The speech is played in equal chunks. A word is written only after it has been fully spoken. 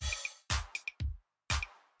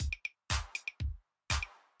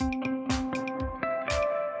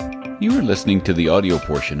You are listening to the audio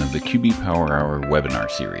portion of the QB Power Hour webinar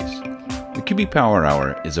series. The QB Power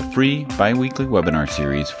Hour is a free bi-weekly webinar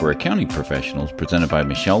series for accounting professionals presented by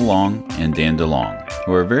Michelle Long and Dan DeLong,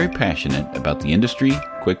 who are very passionate about the industry,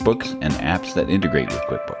 QuickBooks, and apps that integrate with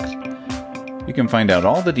QuickBooks. You can find out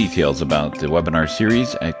all the details about the webinar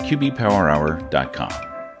series at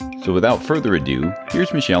qbpowerhour.com. So without further ado,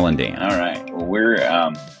 here's Michelle and Dan. All right. Well, we're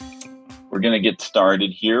going to get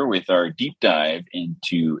started here with our deep dive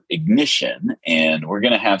into Ignition, and we're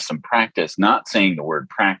going to have some practice, not saying the word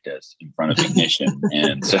practice in front of Ignition.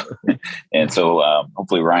 and so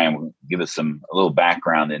hopefully Ryan will give us a little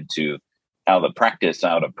background into how the practice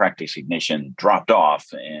out of Practice Ignition dropped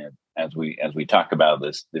off, and as we talk about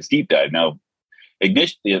this deep dive. Now,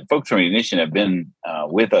 Ignition, the folks from Ignition have been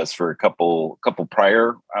with us for a couple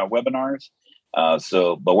prior webinars.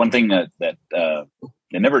 But one thing that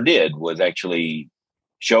they never did was actually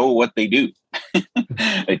show what they do.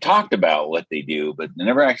 They talked about what they do, but they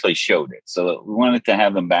never actually showed it. So we wanted to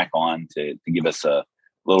have them back on to give us a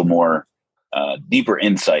little more deeper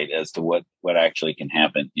insight as to what actually can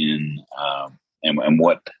happen in and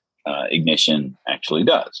what Ignition actually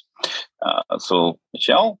does. So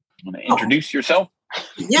Michelle, want to introduce yourself?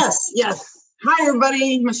 Yes. Hi,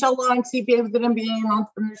 everybody. Michelle Long, CPA with an MBA in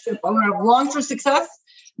entrepreneurship, owner of Long for Success.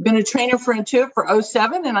 Been a trainer for Intuit for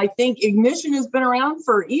 07, and I think Ignition has been around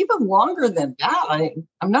for even longer than that.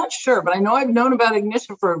 I'm not sure, but I know I've known about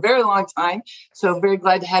Ignition for a very long time. So very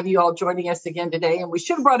glad to have you all joining us again today. And we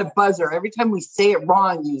should have brought a buzzer. Every time we say it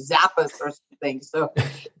wrong, you zap us or something. So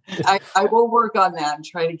I will work on that and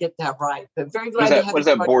try to get that right. But very glad to have you. What is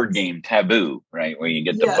that board game, Taboo, right? Where you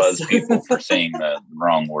get to buzz people for saying the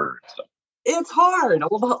wrong word. So. It's hard.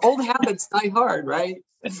 Old habits die hard, right?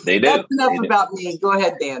 They do. That's enough about me. Go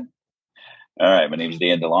ahead, Dan. All right. My name is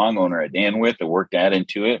Dan DeLong, owner at Danwith. I worked at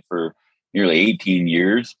Intuit for nearly 18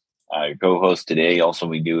 years. I co-host today. Also,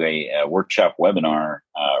 we do a workshop webinar,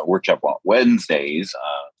 workshop on Wednesdays,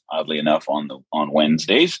 oddly enough, on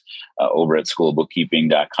Wednesdays over at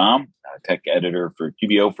schoolofbookkeeping.com, tech editor for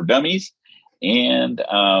QBO for Dummies. And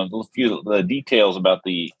a few of the details about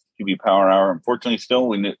the QB Power Hour. Unfortunately, still,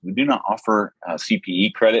 we do not offer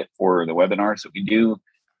CPE credit for the webinars that we do.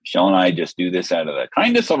 Michelle and I just do this out of the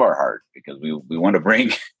kindness of our heart because we want to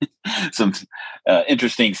bring some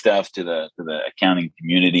interesting stuff to the accounting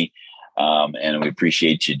community, and we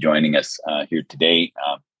appreciate you joining us here today.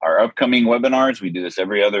 Our upcoming webinars, we do this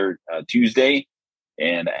every other Tuesday,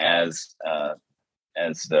 and as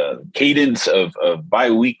the cadence of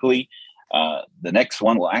bi-weekly. The next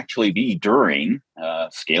one will actually be during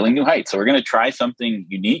Scaling New Heights. So we're going to try something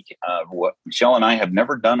unique. What Michelle and I have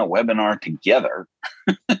never done a webinar together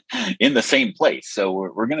in the same place. So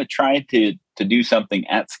we're going to try to do something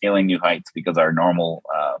at Scaling New Heights because our normal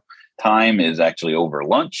time is actually over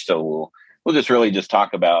lunch. So we'll just really just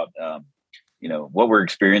talk about what we're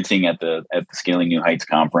experiencing at the Scaling New Heights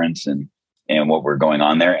conference and what we're going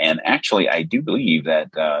on there. And actually, I do believe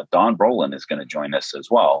that Dawn Brolin is going to join us as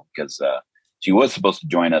well because she was supposed to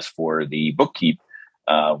join us for the Bookkeep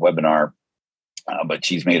webinar, but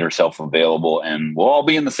she's made herself available, and we'll all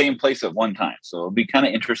be in the same place at one time. So it'll be kind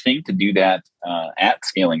of interesting to do that at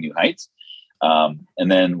Scaling New Heights.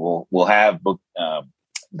 And then we'll have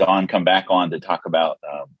Dawn come back on to talk about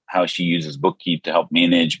how she uses Bookkeep to help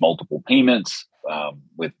manage multiple payments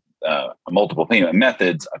with multiple payment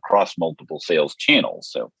methods across multiple sales channels.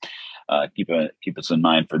 So keep us in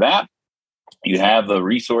mind for that. You have the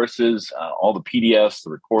resources, all the PDFs,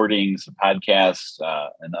 the recordings, the podcasts,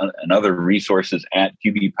 and other resources at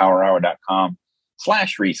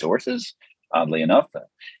qbpowerhour.com/resources, oddly enough.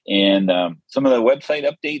 And some of the website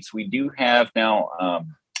updates, we do have now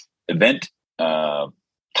event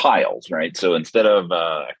tiles, right? So instead of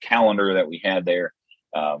a calendar that we had there,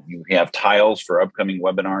 you have tiles for upcoming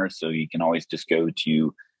webinars, so you can always just go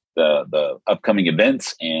to the upcoming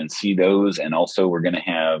events and see those. And also, we're going to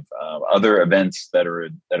have other events that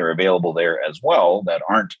are available there as well that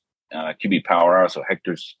aren't QB Power Hour. So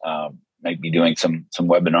Hector's might be doing some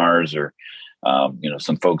webinars, or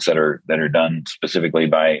some folks that are done specifically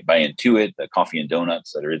by Intuit, the Coffee and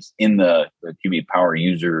Donuts that is in the QB Power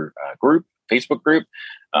user group, Facebook group.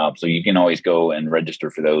 So you can always go and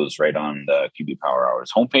register for those right on the QB Power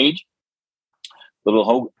Hours homepage.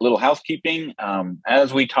 Little housekeeping.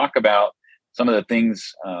 As we talk about some of the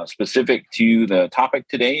things specific to the topic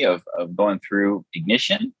today of going through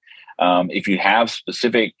Ignition, if you have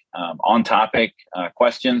specific on-topic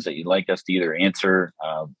questions that you'd like us to either answer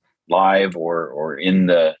live or in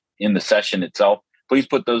the session itself, please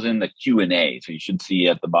put those in the Q&A. So you should see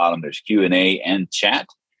at the bottom there's Q&A and chat.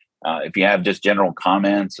 If you have just general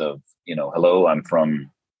comments of, hello, I'm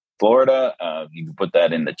from Florida, you can put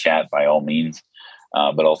that in the chat by all means.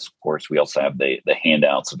 But also, of course, we also have the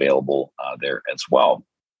handouts available there as well.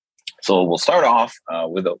 So we'll start off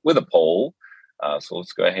with a poll. So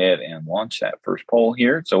let's go ahead and launch that first poll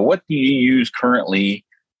here. So what do you use currently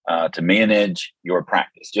to manage your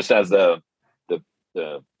practice? Just as the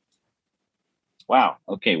wow.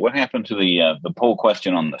 Okay, what happened to the poll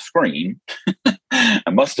question on the screen?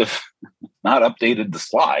 I must have not updated the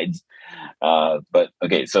slides. But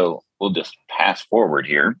okay, so we'll just pass forward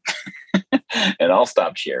here, and I'll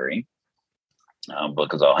stop sharing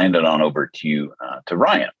because I'll hand it on over to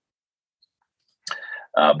Ryan.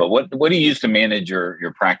 But what do you use to manage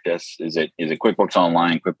your practice? Is it QuickBooks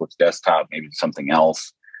Online, QuickBooks Desktop, maybe something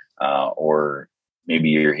else, or maybe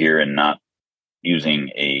you're here and not using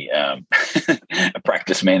a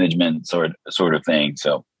practice management sort of thing?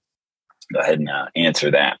 So go ahead and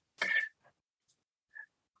answer that.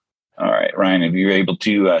 All right, Ryan, if you're able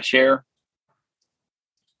to share.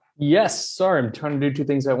 Yes. Sorry, I'm trying to do two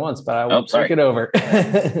things at once, but I will take it over.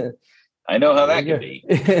 I know how that could be.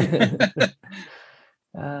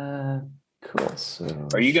 Cool. So,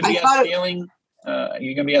 are you going to be at scaling? Are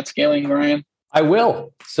you going to be at scaling, Ryan? I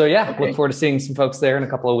will. So yeah, okay. Look forward to seeing some folks there in a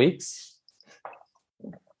couple of weeks.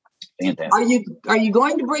 Fantastic. Are you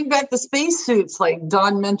going to bring back the space suits like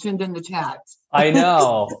Don mentioned in the chat? I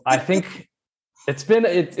know. I think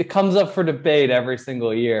it comes up for debate every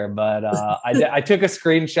single year, but I took a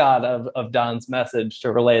screenshot of Don's message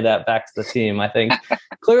to relay that back to the team. I think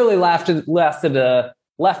clearly left a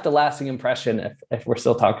lasting impression if we're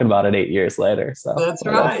still talking about it 8 years later. So that's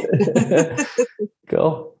right.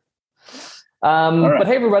 Cool. Right. But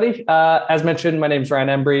hey, everybody, as mentioned, my name is Ryan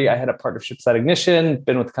Embry. I head up partnerships at Ignition,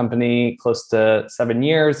 been with the company close to 7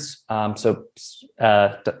 years.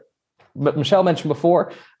 But Michelle mentioned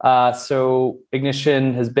before, so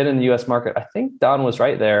Ignition has been in the U.S. market. I think Don was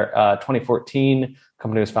right there. 2014,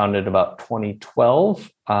 company was founded about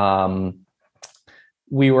 2012.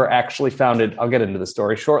 We were actually founded, I'll get into the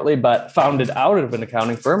story shortly, but founded out of an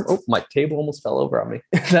accounting firm. Oh, my table almost fell over on me.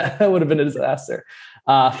 That would have been a disaster.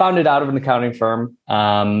 Founded out of an accounting firm,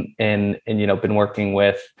 and been working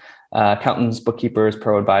with accountants, bookkeepers,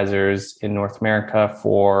 pro advisors in North America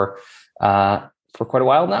for quite a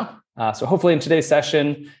while now. So hopefully in today's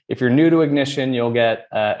session, if you're new to Ignition, you'll get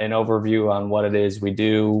an overview on what it is we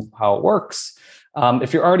do, how it works.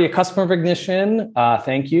 If you're already a customer of Ignition,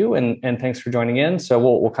 thank you, and thanks for joining in. So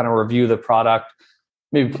we'll kind of review the product,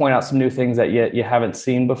 maybe point out some new things that you haven't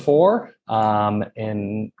seen before,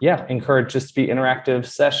 and encourage this to be interactive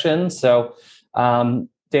sessions. So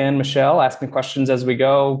Dan, Michelle, ask me questions as we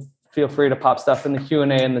go. Feel free to pop stuff in the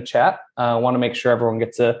Q&A in the chat. I want to make sure everyone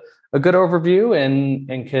gets a good overview and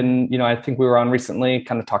can, I think we were on recently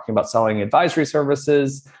kind of talking about selling advisory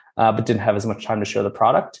services, but didn't have as much time to show the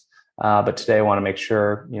product. But today I want to make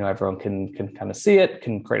sure, everyone can kind of see it,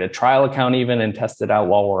 can create a trial account even and test it out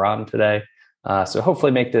while we're on today. So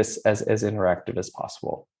hopefully make this as interactive as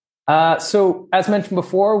possible. So as mentioned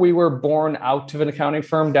before, we were born out of an accounting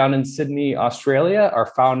firm down in Sydney, Australia. Our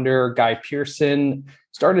founder, Guy Pearson,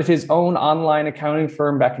 started his own online accounting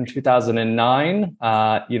firm back in 2009.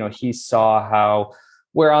 He saw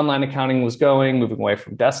where online accounting was going, moving away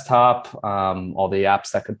from desktop, all the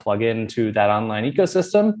apps that could plug into that online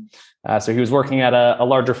ecosystem. So he was working at a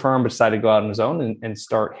larger firm, but decided to go out on his own and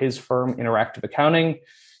start his firm, Interactive Accounting.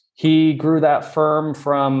 He grew that firm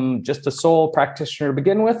from just a sole practitioner to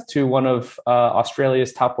begin with to one of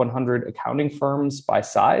Australia's top 100 accounting firms by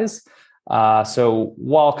size. So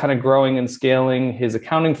while kind of growing and scaling his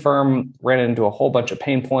accounting firm, ran into a whole bunch of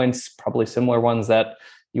pain points, probably similar ones that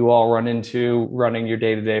you all run into running your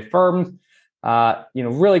day-to-day firm.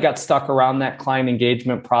 Really got stuck around that client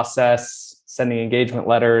engagement process, sending engagement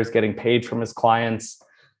letters, getting paid from his clients.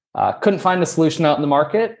 Couldn't find a solution out in the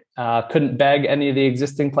market. Couldn't beg any of the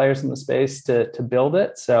existing players in the space to build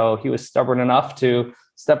it. So he was stubborn enough to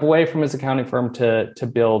step away from his accounting firm to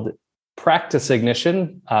build Practice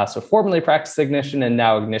Ignition. So formerly Practice Ignition and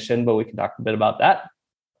now Ignition, but we can talk a bit about that.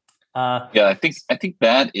 I think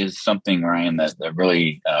that is something, Ryan, that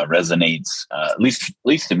really resonates, at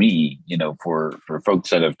least to me, for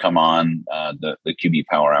folks that have come on the QB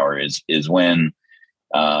Power Hour is when,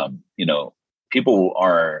 people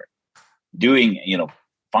are doing,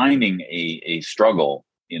 finding a struggle,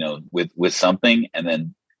 with something and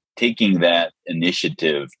then taking that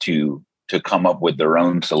initiative to come up with their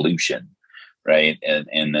own solution, right?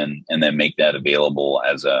 And then make that available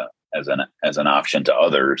as an option to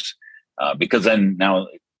others, because then now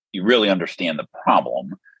you really understand the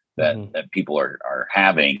problem that people are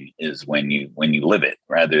having is when you live it,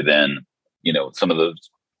 rather than some of those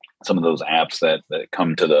some of those apps that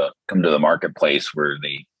come to the marketplace where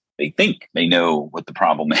they think they know what the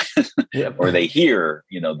problem is, yep. or they hear,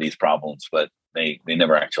 these problems, but they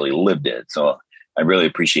never actually lived it. So I really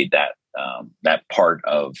appreciate that part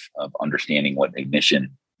of understanding what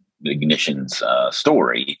Ignition's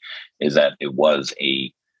story is, that it was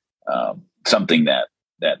a something that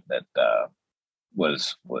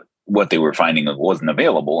was what they were finding wasn't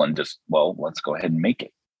available, and just, let's go ahead and make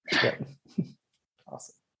it. Yeah.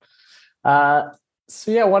 Awesome.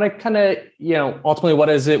 So yeah, what I kind of, ultimately, what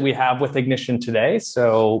is it we have with Ignition today?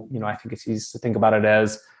 So, I think it's easy to think about it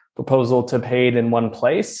as proposal to paid in one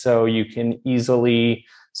place. So you can easily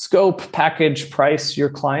scope, package, price your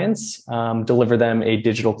clients, deliver them a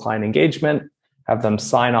digital client engagement, have them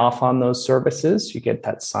sign off on those services. You get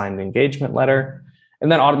that signed engagement letter,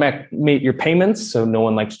 and then automate your payments. So no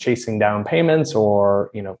one likes chasing down payments or,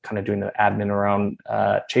 kind of doing the admin around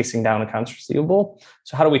chasing down accounts receivable.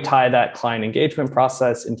 So how do we tie that client engagement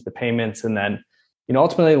process into the payments, and then,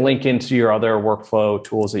 ultimately link into your other workflow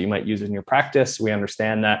tools that you might use in your practice? We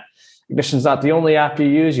understand that Ignition's not the only app you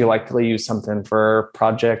use. You likely use something for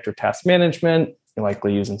project or task management. You're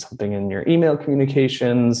likely using something in your email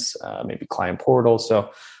communications, maybe client portal. So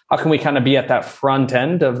how can we kind of be at that front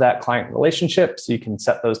end of that client relationship so you can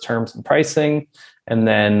set those terms and pricing, and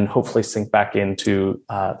then hopefully sync back into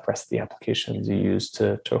the rest of the applications you use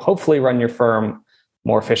to hopefully run your firm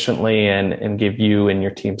more efficiently and give you and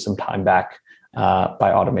your team some time back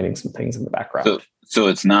by automating some things in the background. So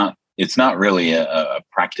it's not really a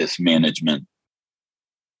practice management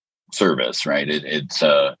service, right?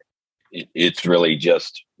 It's really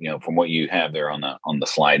just, from what you have there on the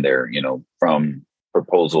slide there, from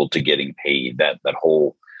proposal to getting paid, that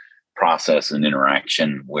whole process and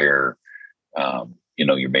interaction where,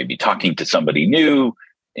 you're maybe talking to somebody new,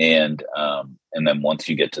 and then once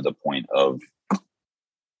you get to the point of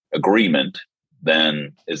agreement,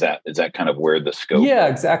 then is that kind of where the scope? Yeah,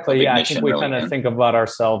 exactly. Yeah, I think we kind of think about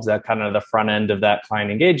ourselves at kind of the front end of that client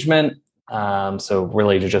engagement. So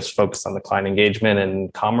really to just focus on the client engagement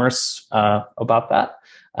and commerce about that.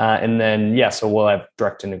 And then, so we'll have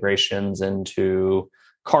direct integrations into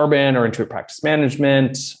Carbon or into practice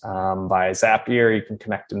management via Zapier. You can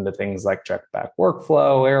connect into things like Checkback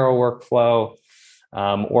Workflow, Arrow Workflow,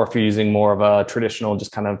 or if you're using more of a traditional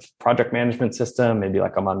just kind of project management system, maybe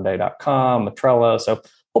like a Monday.com, a Trello. So a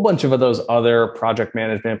whole bunch of those other project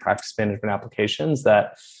management, practice management applications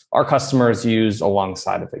that our customers use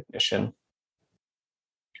alongside of Ignition.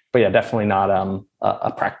 But yeah, definitely not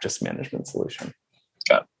a practice management solution.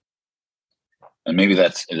 Got it. And maybe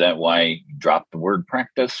is that why you dropped the word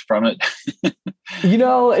practice from it?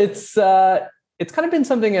 It's kind of been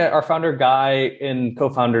something that our founder Guy and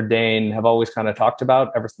co-founder Dane have always kind of talked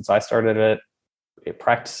about ever since I started at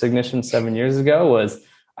Practice Ignition 7 years ago. Was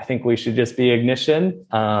I think we should just be Ignition,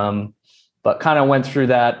 but kind of went through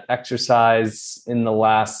that exercise in the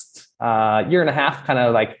last year and a half, kind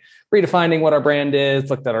of like redefining what our brand is,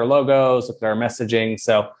 looked at our logos, looked at our messaging.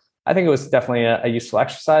 So I think it was definitely a useful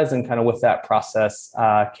exercise, and kind of with that process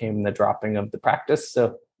came the dropping of the practice.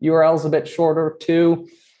 So URL's a bit shorter too,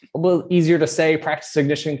 a little easier to say. Practice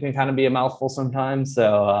Ignition can kind of be a mouthful sometimes.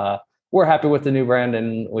 So we're happy with the new brand,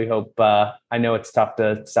 and we hope, I know it's tough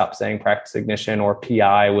to stop saying Practice Ignition or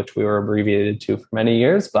PI, which we were abbreviated to for many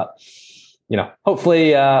years, but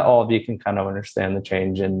hopefully all of you can kind of understand the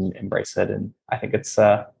change and embrace it. And I think it's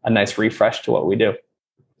a nice refresh to what we do.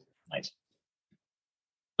 Nice.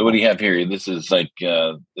 So what do you have here? This is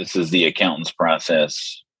the accountant's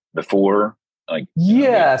process before.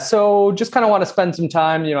 So just kind of want to spend some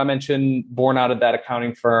time. I mentioned born out of that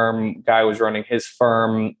accounting firm. Guy was running his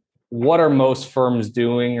firm. What are most firms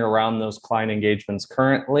doing around those client engagements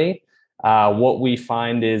currently? What we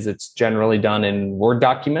find is it's generally done in Word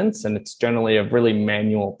documents, and it's generally a really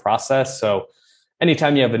manual process. So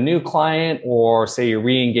anytime you have a new client, or say you're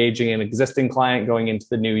re-engaging an existing client going into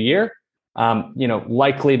the new year,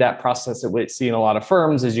 likely that process that we see in a lot of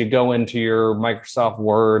firms is you go into your Microsoft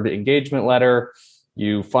Word engagement letter,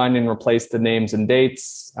 you find and replace the names and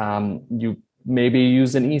dates. You maybe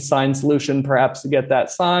use an e-sign solution perhaps to get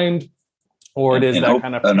that signed, or it is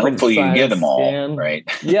kind of, and hopefully you get them all scan. Right.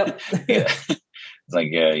 Yep. Yeah. It's like,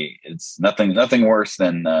 it's nothing worse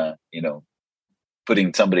than,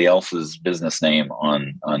 putting somebody else's business name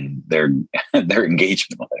on their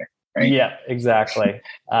engagement letter. Right. Yeah, exactly.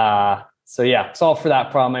 So yeah, solve for that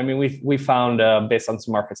problem. I mean, we found based on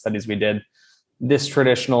some market studies we did, this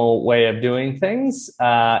traditional way of doing things,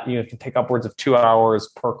 it can take upwards of 2 hours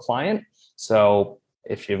per client. So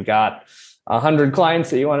if you've got 100 clients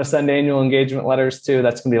that you want to send annual engagement letters to,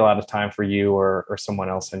 that's going to be a lot of time for you or someone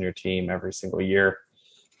else on your team every single year.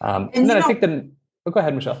 And then I think go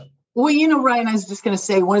ahead, Michelle. Well, Ryan, I was just going to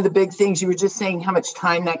say, one of the big things you were just saying, how much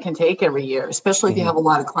time that can take every year, especially if you have a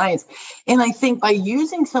lot of clients. And I think by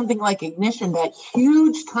using something like Ignition, that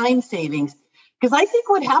huge time savings, because I think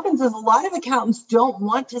what happens is a lot of accountants don't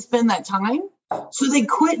want to spend that time. So they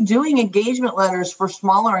quit doing engagement letters for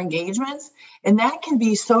smaller engagements. And that can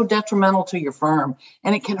be so detrimental to your firm.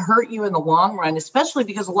 And it can hurt you in the long run, especially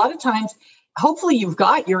because a lot of times, hopefully you've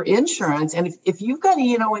got your insurance. And if you've got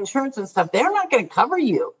insurance and stuff, they're not going to cover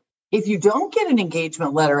you if you don't get an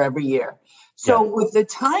engagement letter every year. So with the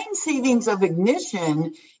time savings of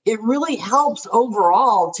Ignition, it really helps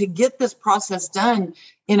overall to get this process done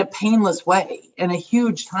in a painless way and a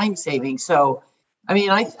huge time saving. So, I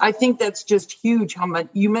mean, I think that's just huge. How much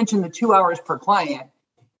you mentioned the 2 hours per client,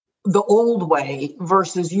 the old way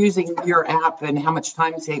versus using your app and how much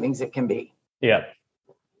time savings it can be. Yeah.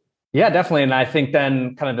 Yeah, definitely. And I think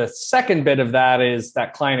then kind of the second bit of that is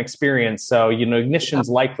that client experience. So, Ignition's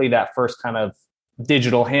likely that first kind of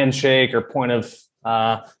digital handshake or point of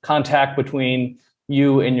contact between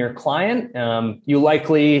you and your client. You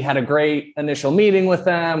likely had a great initial meeting with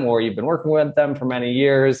them, or you've been working with them for many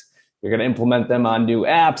years. You're going to implement them on new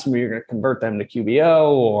apps, maybe you're going to convert them to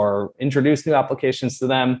QBO or introduce new applications to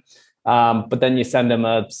them. But then you send them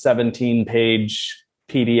a 17-page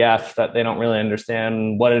PDF that they don't really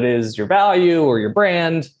understand what it is, your value or your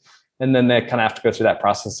brand. And then they kind of have to go through that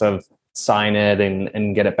process of sign it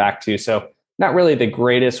and get it back to you. So not really the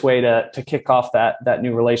greatest way to kick off that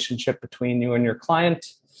new relationship between you and your client.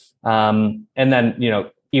 And then,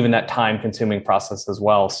 even that time consuming process as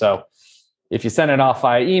well. So if you send it off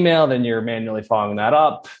via email, then you're manually following that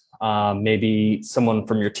up. Maybe someone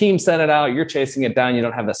from your team sent it out, you're chasing it down. You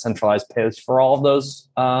don't have that centralized page for all of those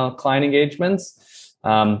client engagements.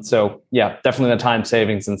 So yeah, definitely the time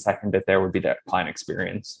savings. And second bit there would be that client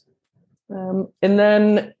experience. And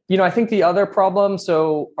then, I think the other problem,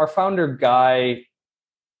 so our founder, Guy,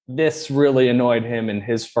 this really annoyed him in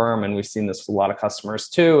his firm, and we've seen this with a lot of customers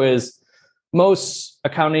too, is most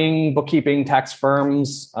accounting, bookkeeping, tax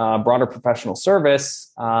firms, broader professional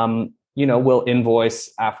service, will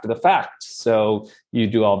invoice after the fact. So you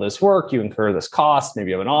do all this work, you incur this cost,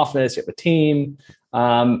 maybe you have an office, you have a team,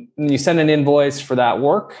 and you send an invoice for that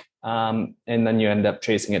work, and then you end up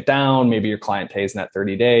chasing it down. Maybe your client pays in that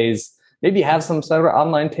 30 days. Maybe you have some sort of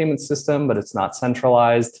online payment system, but it's not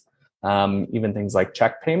centralized, even things like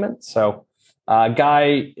check payment. So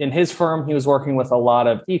Guy, in his firm, he was working with a lot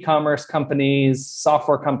of e-commerce companies,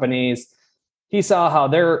 software companies. He saw how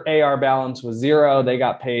their AR balance was zero. They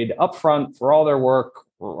got paid upfront for all their work,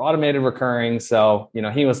 automated recurring. So,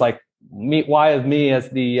 he was like, why is me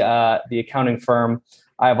as the accounting firm,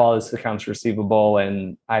 I have all this accounts receivable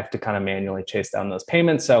and I have to kind of manually chase down those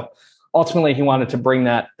payments. So ultimately, he wanted to bring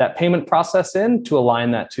that payment process in to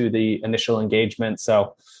align that to the initial engagement.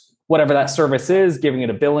 So whatever that service is, giving it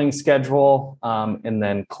a billing schedule, and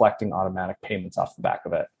then collecting automatic payments off the back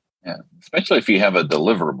of it. Yeah, especially if you have a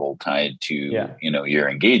deliverable tied to your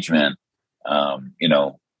engagement.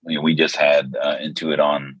 We just had Intuit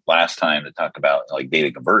on last time to talk about like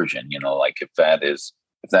data conversion. Like if that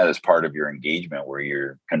is part of your engagement where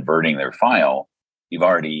you're converting their file, you've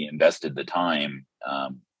already invested the time.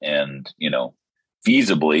 And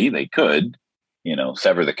feasibly they could,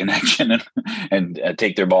 sever the connection and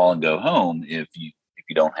take their ball and go home if you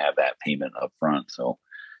don't have that payment up front. So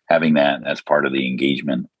having that as part of the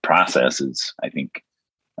engagement process is, I think,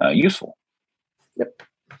 useful. Yep.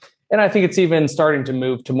 And I think it's even starting to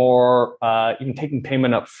move to more even taking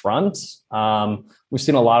payment up front. We've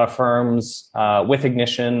seen a lot of firms with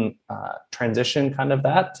Ignition transition kind of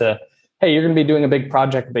that to, hey, you're going to be doing a big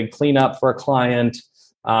project, a big cleanup for a client.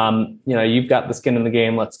 You've got the skin in the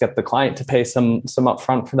game. Let's get the client to pay some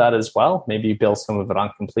upfront for that as well. Maybe you bill some of it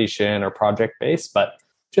on completion or project based, but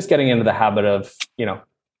just getting into the habit of,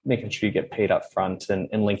 making sure you get paid upfront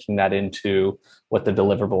and linking that into what the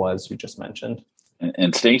deliverable is you just mentioned.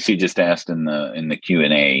 And Stacy just asked in the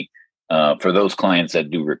Q&A, for those clients that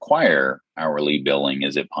do require hourly billing,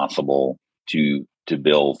 is it possible to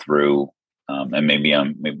bill through? And maybe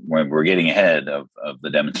we're getting ahead of the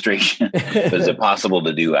demonstration. Is it possible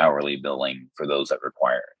to do hourly billing for those that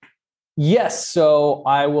require it? Yes. So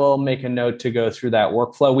I will make a note to go through that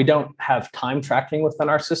workflow. We don't have time tracking within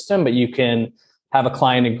our system, but you can have a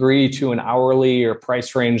client agree to an hourly or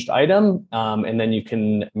price ranged item, and then you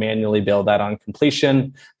can manually bill that on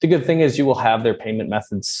completion. The good thing is you will have their payment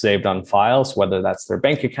methods saved on files, whether that's their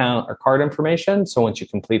bank account or card information. So once you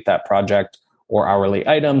complete that project or hourly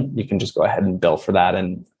item, you can just go ahead and bill for that,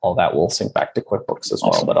 and all that will sync back to QuickBooks as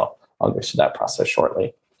well. But I'll go through that process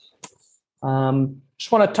shortly.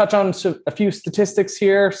 Just want to touch on a few statistics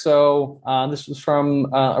here. So this was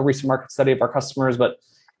from a recent market study of our customers, but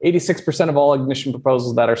 86% of all ignition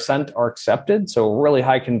proposals that are sent are accepted. So a really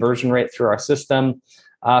high conversion rate through our system.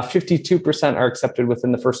 52% are accepted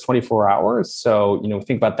within the first 24 hours. So,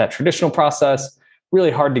 think about that traditional process,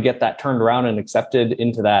 really hard to get that turned around and accepted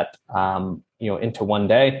into that, into one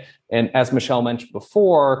day. And as Michelle mentioned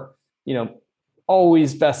before,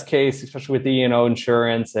 always best case, especially with the E&O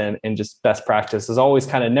insurance and just best practice is always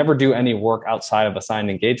kind of never do any work outside of a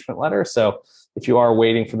signed engagement letter. So if you are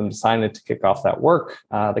waiting for them to sign it to kick off that work,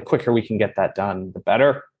 the quicker we can get that done, the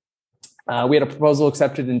better. We had a proposal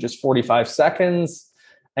accepted in just 45 seconds.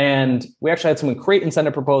 And we actually had someone create and send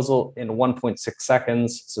a proposal in 1.6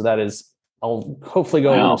 seconds. So that is, I'll hopefully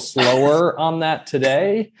go a little slower on that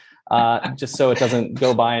today, just so it doesn't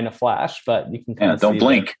go by in a flash, but you can kind of don't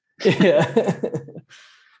blink. Yeah.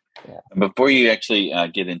 Before you actually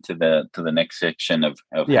get into the next section of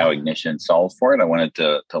how Ignition solves for it, I wanted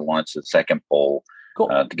to launch the second poll. Cool.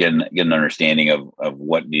 To get an understanding of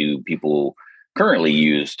what do people currently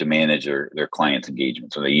use to manage their clients'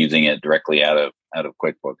 engagement. So they're using it directly out of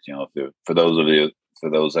QuickBooks. For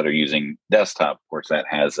those that are using desktop, of course, that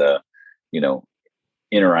has a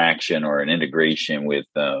interaction or an integration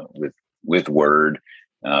with Word.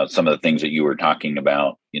 Some of the things that you were talking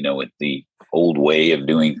about, with the old way of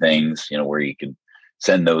doing things, where you could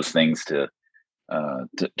send those things to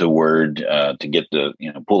Word to get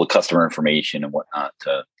pull the customer information and whatnot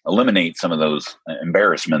to eliminate some of those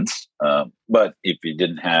embarrassments. But if you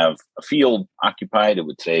didn't have a field occupied, it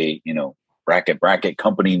would say, bracket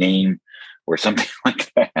company name or something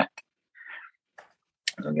like that.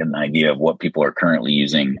 So get an idea of what people are currently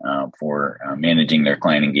using for managing their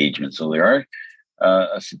client engagement. So there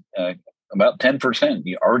are about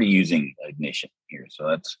 10% already using Ignition here. So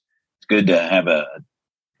it's good to have a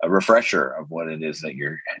refresher of what it is that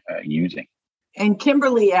you're using. And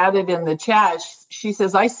Kimberly added in the chat, she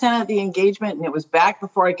says, I sent out the engagement and it was back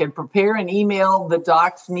before I could prepare an email the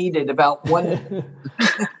docs needed about one.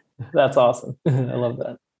 That's awesome. I love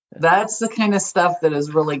that. That's the kind of stuff that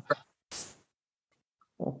is really great.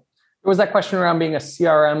 There was that question around being a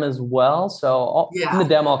CRM as well. So in the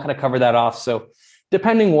demo, I'll kind of cover that off. So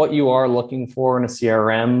depending what you are looking for in a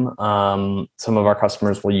CRM, some of our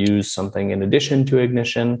customers will use something in addition to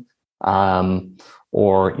Ignition,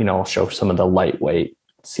 or I'll show some of the lightweight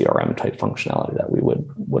CRM type functionality that we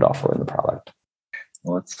would offer in the product.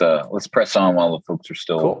 Well, let's press on while the folks are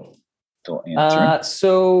still answering.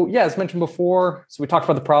 So as mentioned before, so we talked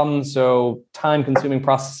about the problems. So time-consuming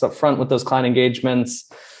process up front with those client engagements.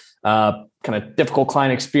 Kind of difficult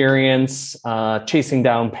client experience, chasing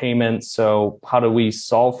down payments. So how do we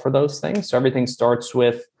solve for those things? So everything starts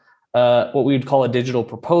with what we would call a digital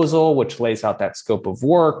proposal, which lays out that scope of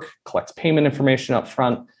work, collects payment information up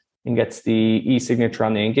front, and gets the e-signature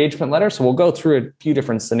on the engagement letter. So we'll go through a few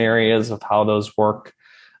different scenarios of how those work.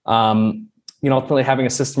 Ultimately having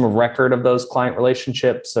a system of record of those client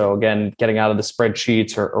relationships. So again, getting out of the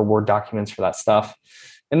spreadsheets or Word documents for that stuff.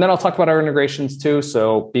 And then I'll talk about our integrations too.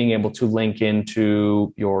 So being able to link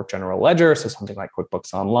into your general ledger, so something like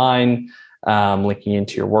QuickBooks Online, linking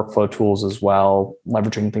into your workflow tools as well,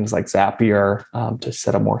 leveraging things like Zapier to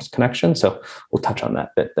set up more connections. So we'll touch on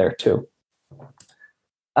that bit there too.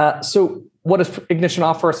 So what does Ignition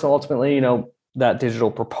offer? So ultimately, that digital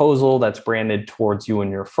proposal that's branded towards you and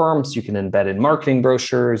your firm. So you can embed in marketing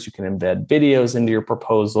brochures, you can embed videos into your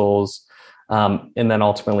proposals. And then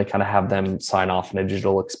ultimately kind of have them sign off in a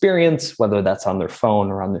digital experience, whether that's on their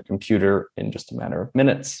phone or on their computer in just a matter of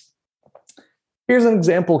minutes. Here's an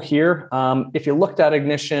example here. If you looked at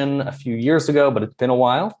Ignition a few years ago, but it's been a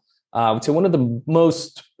while, I would say one of the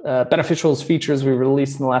most beneficial features we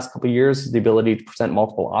released in the last couple of years is the ability to present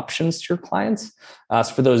multiple options to your clients. So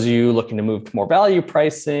for those of you looking to move to more value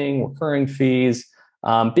pricing, recurring fees,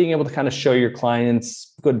 being able to kind of show your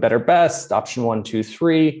clients good, better, best, option 1, 2,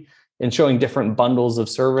 3, and showing different bundles of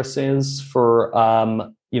services for a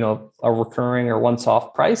recurring or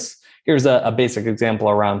once-off price. Here's a basic example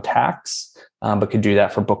around tax, but could do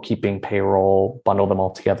that for bookkeeping, payroll, bundle them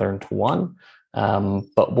all together into one.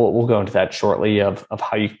 But we'll go into that shortly of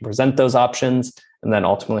how you can present those options and then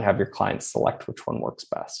ultimately have your clients select which one works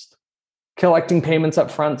best. Collecting payments up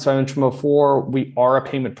front. So I mentioned before, we are a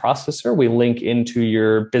payment processor. We link into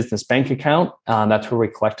your business bank account. That's where we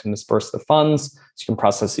collect and disperse the funds. So you can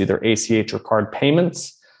process either ACH or card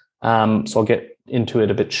payments. So I'll get into it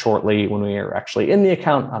a bit shortly when we are actually in the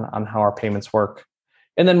account on how our payments work.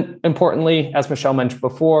 And then importantly, as Michelle mentioned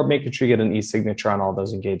before, making sure you get an e-signature on all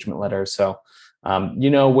those engagement letters. So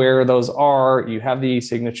where those are, you have the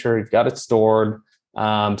e-signature, you've got it stored.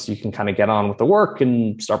 So you can kind of get on with the work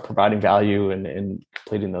and start providing value and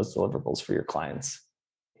completing those deliverables for your clients.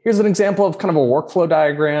 Here's an example of kind of a workflow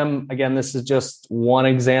diagram. Again, this is just one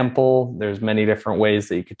example. There's many different ways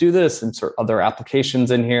that you could do this, insert other applications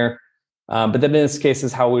in here. But then in this case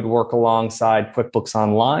is how we'd work alongside QuickBooks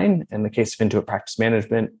Online in the case of Intuit Practice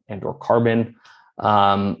Management and or Carbon.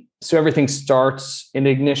 So everything starts in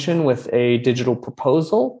Ignition with a digital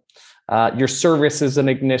proposal. Your services in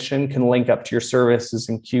Ignition can link up to your services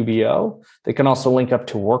in QBO. They can also link up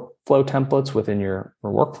to workflow templates within your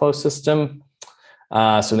workflow system.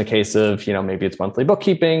 So in the case of, maybe it's monthly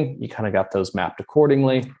bookkeeping, you kind of got those mapped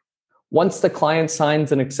accordingly. Once the client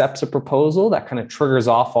signs and accepts a proposal, that kind of triggers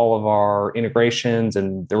off all of our integrations,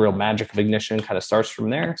 and the real magic of Ignition kind of starts from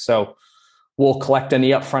there. So we'll collect any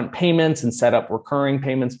upfront payments and set up recurring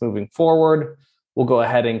payments moving forward. We'll go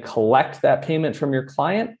ahead and collect that payment from your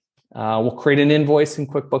client. We'll create an invoice in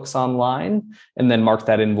QuickBooks Online and then mark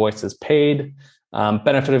that invoice as paid.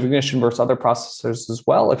 Benefit of Ignition versus other processors as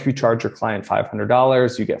well. If you charge your client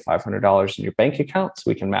 $500, you get $500 in your bank account.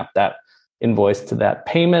 So we can map that invoice to that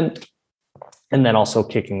payment, and then also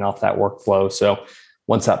kicking off that workflow. So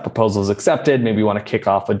once that proposal is accepted, maybe you want to kick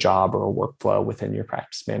off a job or a workflow within your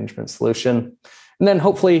practice management solution. And then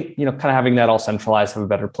hopefully, kind of having that all centralized, have a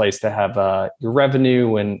better place to have your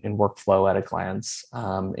revenue and workflow at a glance,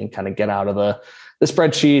 and kind of get out of the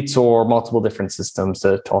spreadsheets or multiple different systems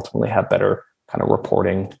to ultimately have better kind of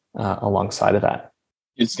reporting alongside of that.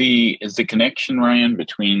 Is the connection, Ryan,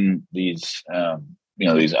 between these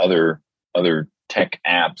these other tech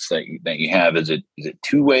apps that you have, is it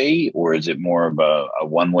two-way, or is it more of a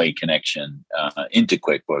one-way connection into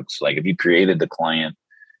QuickBooks? Like if you created the client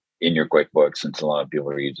in your QuickBooks, since a lot of people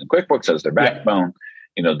are using QuickBooks as their backbone,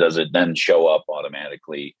 does it then show up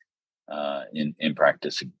automatically in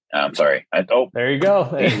practice? I'm sorry. There you go.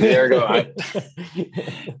 There you go.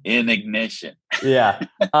 In Ignition. Yeah.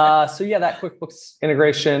 So that QuickBooks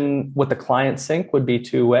integration with the client sync would be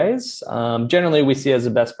two ways. Generally, we see as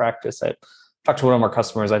a best practice. I talked to one of our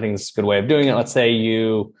customers. I think it's a good way of doing it. Let's say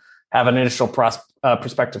you have an initial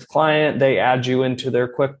prospective client. They add you into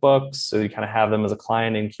their QuickBooks. So you kind of have them as a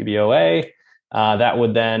client in QBOA. That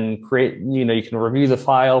would then create, you can review the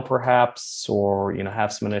file perhaps, or,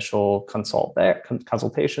 have some initial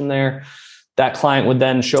consultation there. That client would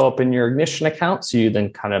then show up in your Ignition account. So you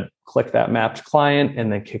then kind of click that mapped client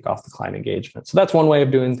and then kick off the client engagement. So that's one way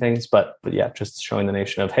of doing things. But just showing the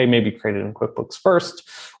nation of, hey, maybe create it in QuickBooks first,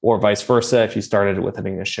 or vice versa. If you started it with an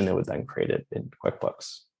Ignition, it would then create it in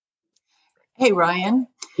QuickBooks. Hey, Ryan.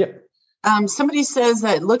 Yep. Somebody says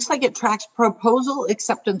that it looks like it tracks proposal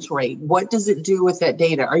acceptance rate. What does it do with that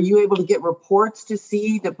data? Are you able to get reports to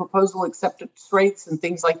see the proposal acceptance rates and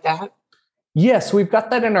things like that? Yes, we've got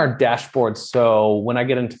that in our dashboard. So when I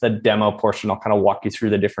get into the demo portion, I'll kind of walk you through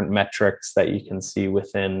the different metrics that you can see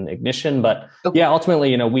within Ignition. But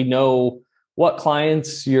ultimately, we know what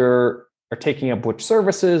clients are taking up which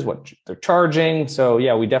services, what they're charging. So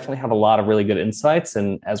we definitely have a lot of really good insights.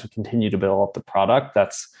 And as we continue to build up the product,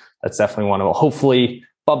 that's definitely one of, hopefully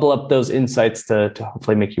bubble up those insights to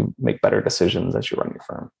hopefully make you make better decisions as you run your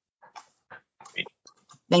firm.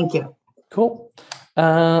 Thank you. Cool.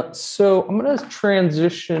 So I'm going to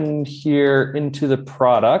transition here into the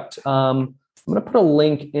product. I'm going to put a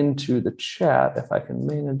link into the chat if I can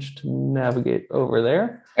manage to navigate over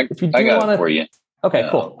there. If you do want to, for you. Okay,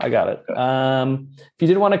 cool. I got it. If you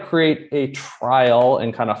did want to create a trial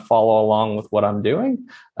and kind of follow along with what I'm doing,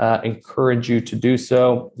 encourage you to do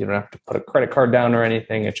so. You don't have to put a credit card down or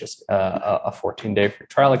anything. It's just a 14-day free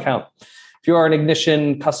trial account. If you are an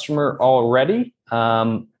Ignition customer already,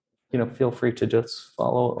 feel free to just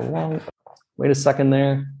follow along. Wait a second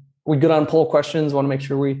there. We good on poll questions? Want to make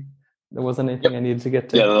sure there wasn't anything I needed to get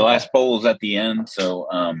to. Yeah, the last poll is at the end. So,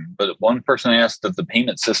 but one person asked, does the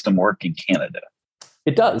payment system work in Canada?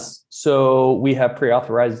 It does. So we have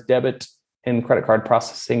pre-authorized debit and credit card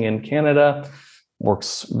processing in Canada.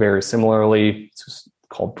 Works very similarly. It's just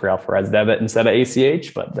called pre-authorized debit instead of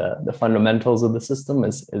ACH, but the fundamentals of the system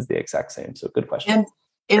is the exact same. So good question.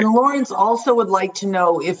 And Lawrence also would like to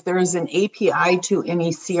know if there is an API to any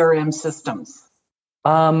CRM systems.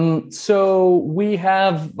 So we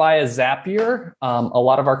have via Zapier. A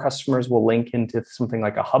lot of our customers will link into something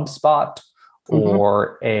like a HubSpot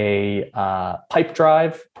or a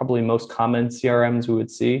Pipedrive, probably most common CRMs we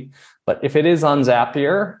would see. But if it is on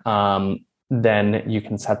Zapier, then you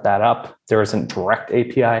can set that up. There isn't direct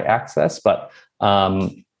API access, but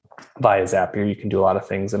via Zapier, you can do a lot of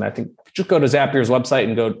things. And I think if you just go to Zapier's website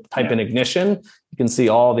and go type in Ignition, you can see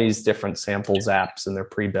all these different samples apps and they're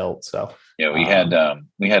pre-built. So we had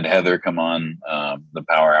Heather come on the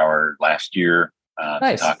Power Hour last year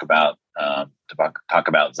to talk about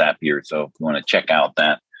Zapier. So if you want to check out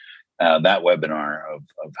that webinar of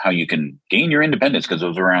how you can gain your independence, because it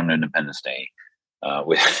was around Independence Day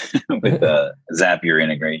with Zapier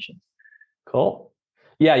integration. Cool.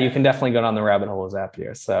 Yeah, you can definitely go down the rabbit hole of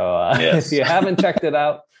Zapier. So yes. If you haven't checked it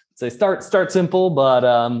out, say start simple. But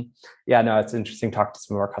it's interesting to talk to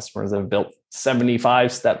some of our customers that have built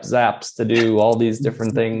 75-step zaps to do all these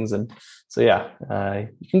different things. And so,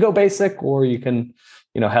 you can go basic, or you can,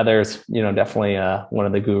 Heather's, definitely one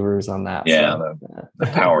of the gurus on that. Yeah, so, the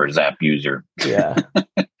power Zap user. Yeah.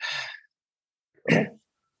 Cool.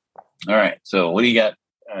 All right. So what do you got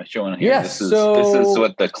showing here? Yes. This is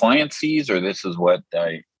what the client sees, or this is what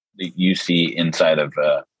you see inside of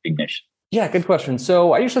Ignition? Yeah, good question.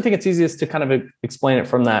 So I usually think it's easiest to kind of explain it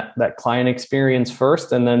from that client experience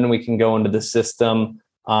first, and then we can go into the system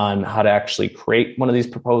on how to actually create one of these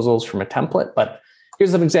proposals from a template. But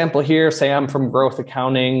here's an example here. Say I'm from Growth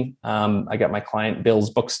Accounting. I got my client Bill's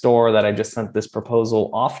Bookstore that I just sent this proposal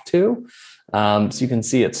off to. So you can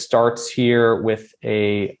see it starts here with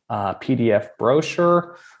a PDF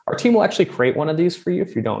brochure. Our team will actually create one of these for you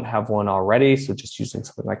if you don't have one already. So just using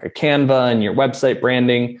something like a Canva and your website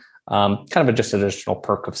branding. Kind of just an additional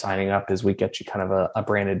perk of signing up is we get you kind of a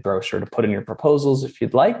branded brochure to put in your proposals if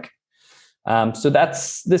you'd like. So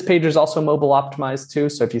this page is also mobile optimized too.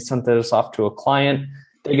 So if you send this off to a client,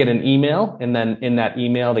 they get an email, and then in that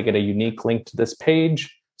email, they get a unique link to this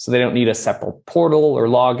page. So they don't need a separate portal or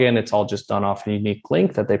login. It's all just done off a unique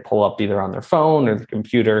link that they pull up either on their phone or the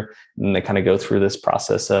computer. And they kind of go through this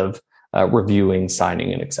process of reviewing,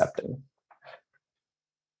 signing, and accepting.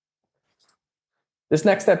 This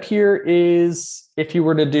next step here is if you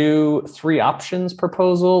were to do 3 options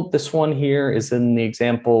proposal. This one here is in the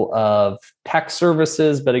example of tech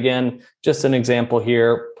services, but again, just an example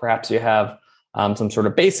here. Perhaps you have some sort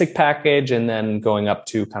of basic package and then going up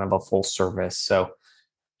to kind of a full service. So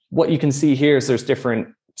what you can see here is there's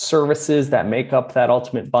different services that make up that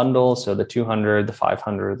ultimate bundle. So the 200, the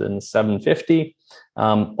 500, and the 750.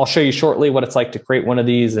 I'll show you shortly what it's like to create one of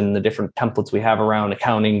these and the different templates we have around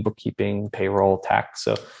accounting, bookkeeping, payroll, tax.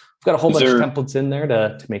 So we've got a whole bunch of templates in there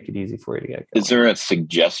to make it easy for you to get going. Is there a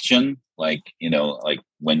suggestion, like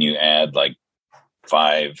when you add like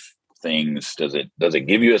 5 things, does it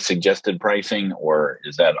give you a suggested pricing, or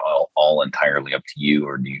is that all entirely up to you?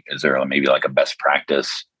 Or is there maybe like a best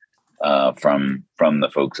practice from the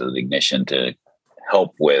folks at Ignition to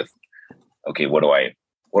help with, okay, what do I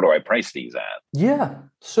price these at? Yeah.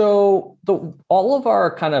 So all of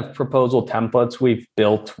our kind of proposal templates we've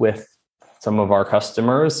built with some of our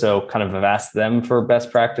customers. So kind of have asked them for best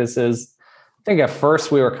practices. I think at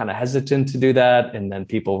first we were kind of hesitant to do that, and then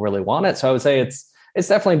people really want it. So I would say it's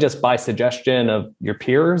definitely just by suggestion of your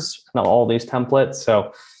peers and all these templates.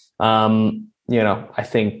 So, I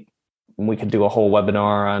think we could do a whole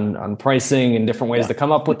webinar on pricing and different ways to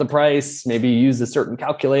come up with the price, maybe use a certain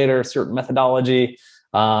calculator, a certain methodology.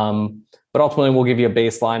 But ultimately we'll give you a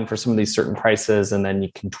baseline for some of these certain prices, and then you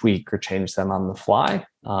can tweak or change them on the fly.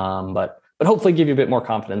 But hopefully give you a bit more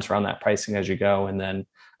confidence around that pricing as you go. And then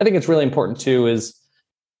I think it's really important too, is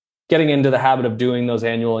getting into the habit of doing those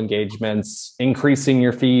annual engagements, increasing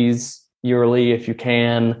your fees yearly if you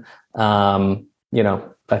can.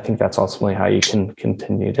 I think that's ultimately how you can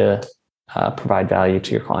continue to provide value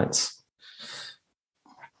to your clients.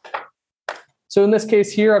 So in this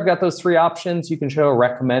case here, I've got those 3 options. You can show a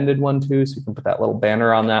recommended one too. So you can put that little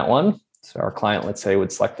banner on that one. So our client, let's say,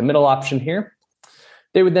 would select the middle option here.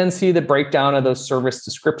 They would then see the breakdown of those service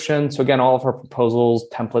descriptions. So again, all of our proposals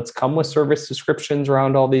templates come with service descriptions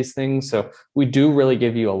around all these things. So we do really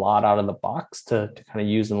give you a lot out of the box to kind of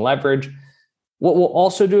use and leverage. What we'll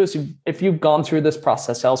also do is if you've gone through this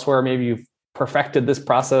process elsewhere, maybe you've perfected this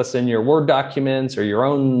process in your Word documents or your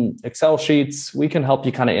own Excel sheets, we can help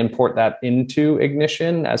you kind of import that into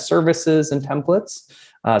Ignition as services and templates.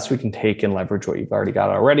 So we can take and leverage what you've already got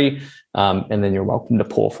already. And then you're welcome to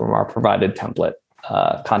pull from our provided template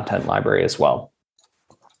content library as well.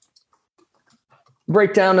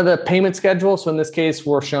 Breakdown of the payment schedule. So in this case,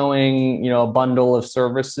 we're showing, a bundle of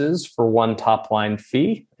services for one top line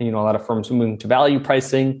fee. A lot of firms are moving to value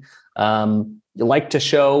pricing. You like to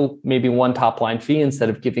show maybe one top line fee instead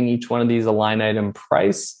of giving each one of these a line item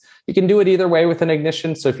price. You can do it either way with an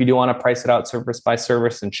Ignition. So if you do want to price it out service by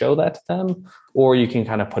service and show that to them, or you can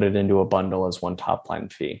kind of put it into a bundle as one top line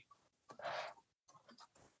fee.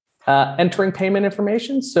 Entering payment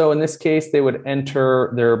information. So in this case, they would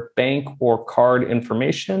enter their bank or card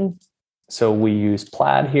information. So we use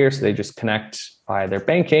Plaid here. So they just connect by their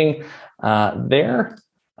banking there.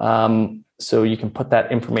 So you can put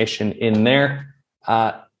that information in there.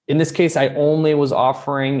 In this case, I only was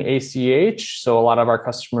offering ACH. So a lot of our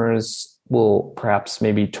customers will perhaps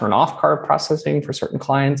maybe turn off card processing for certain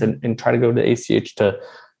clients and try to go to ACH to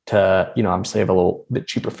obviously have a little bit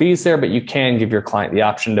cheaper fees there, but you can give your client the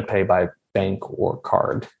option to pay by bank or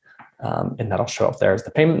card. And that'll show up there as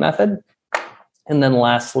the payment method. And then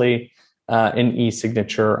lastly, an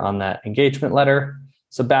e-signature on that engagement letter.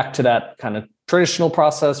 So back to that kind of traditional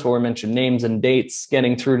process where we mentioned names and dates,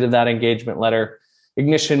 getting through to that engagement letter.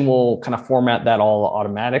 Ignition will kind of format that all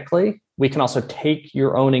automatically. We can also take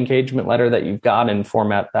your own engagement letter that you've got and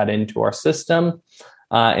format that into our system,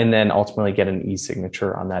 and then ultimately get an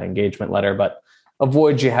e-signature on that engagement letter. But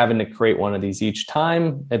avoid you having to create one of these each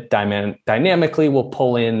time. It dynamically will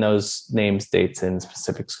pull in those names, dates, and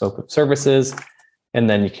specific scope of services, and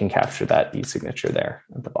then you can capture that e-signature there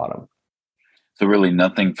at the bottom. So really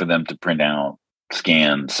nothing for them to print out,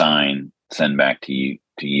 scan, sign, send back to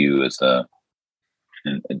you as the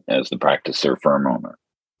practice or firm owner.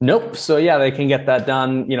 Nope. So yeah, they can get that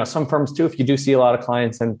done. Some firms too, if you do see a lot of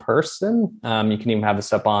clients in person, you can even have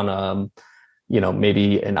this up on,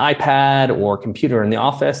 maybe an iPad or computer in the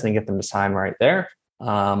office and get them to sign right there.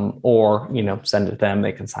 Or send it to them.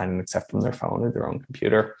 They can sign and accept from their phone or their own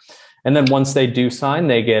computer. And then once they do sign,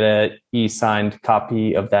 they get an e-signed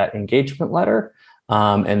copy of that engagement letter.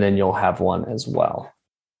 And then you'll have one as well.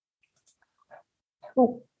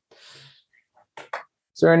 Cool.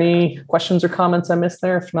 Is there any questions or comments I missed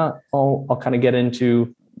there? If not, I'll kind of get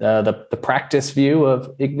into the practice view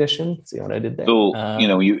of Ignition. See what I did there. So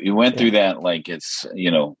you went through that like it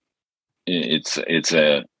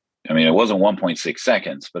wasn't 1.6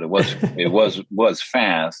 seconds, but it was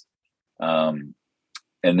fast. And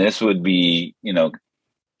this would be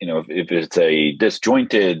if it's a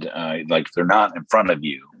disjointed, like if they're not in front of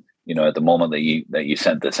you, at the moment that you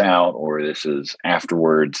sent this out, or this is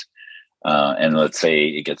afterwards. And let's say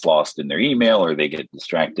it gets lost in their email, or they get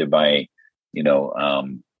distracted by,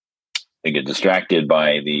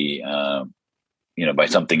 by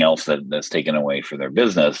something else that's taken away for their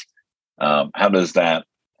business. How does that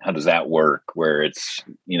work? Where it's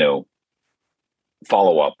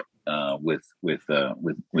follow up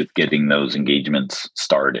with getting those engagements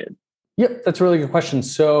started. Yep, that's a really good question.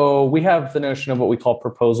 So we have the notion of what we call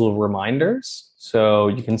proposal reminders. So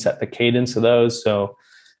you can set the cadence of those. So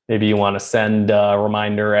maybe you want to send a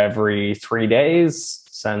reminder every 3 days,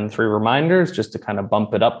 send 3 reminders just to kind of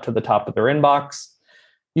bump it up to the top of their inbox.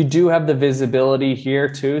 You do have the visibility here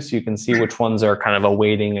too, so you can see which ones are kind of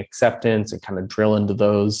awaiting acceptance and kind of drill into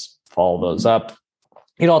those, follow those up.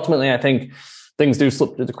 Ultimately, I think things do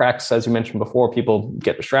slip through the cracks. As you mentioned before, people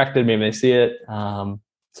get distracted, maybe they see it.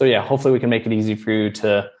 So yeah, hopefully we can make it easy for you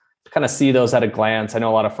to kind of see those at a glance. I know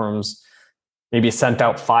a lot of firms maybe sent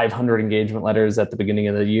out 500 engagement letters at the beginning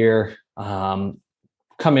of the year. Come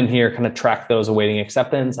in here, kind of track those awaiting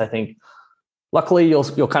acceptance. I think luckily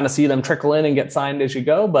you'll kind of see them trickle in and get signed as you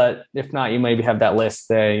go. But if not, you maybe have that list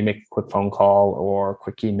there. You make a quick phone call or a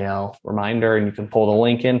quick email reminder, and you can pull the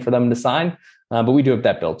link in for them to sign. But we do have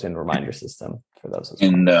that built-in reminder system for those as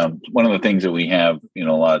well. And one of the things that we have, a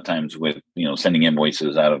lot of times with sending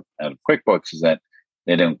invoices out of QuickBooks is that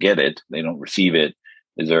they don't get it, they don't receive it.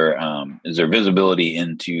 Is there visibility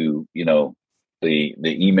into the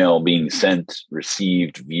email being sent,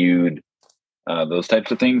 received, viewed, those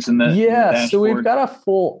types of things in that? Yeah, so we've got a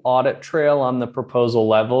full audit trail on the proposal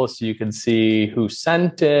level, so you can see who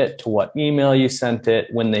sent it, to what email you sent it,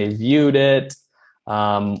 when they viewed it,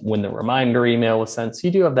 when the reminder email was sent. So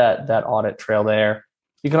you do have that audit trail there.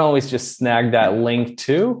 You can always just snag that link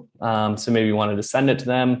too. So maybe you wanted to send it to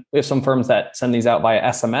them. We have some firms that send these out via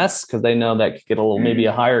SMS because they know that could get maybe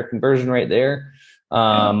a higher conversion rate there,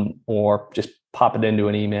 or just pop it into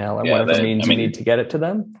an email or whatever means you need to get it to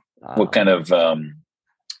them. What kind of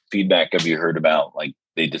feedback have you heard about? Like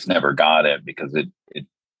they just never got it because it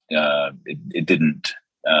didn't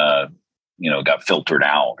got filtered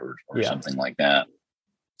out or something like that.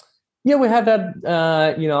 Yeah, we have that.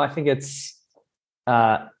 I think it's.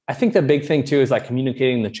 I think the big thing too is like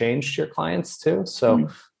communicating the change to your clients too. So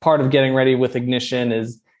part of getting ready with Ignition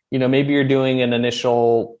is, maybe you're doing an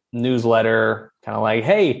initial newsletter, kind of like,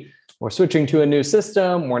 hey, we're switching to a new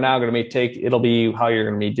system. We're now going to it'll be how you're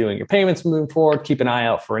going to be doing your payments moving forward. Keep an eye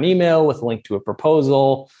out for an email with a link to a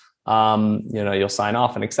proposal. You'll sign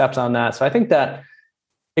off and accept on that. So I think that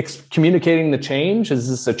communicating the change, is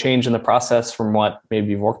this a change in the process from what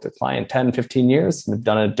maybe you've worked with a client 10, 15 years and have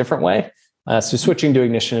done it a different way. So switching to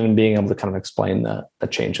Ignition and being able to kind of explain the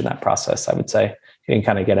change in that process, I would say you can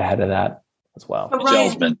kind of get ahead of that as well. The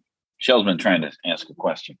salesman Michelle's been trying to ask a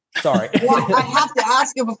question. Sorry. Well, I have to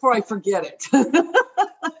ask it before I forget it.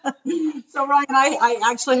 So Ryan, I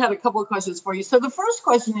actually had a couple of questions for you. So the first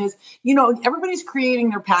question is, everybody's creating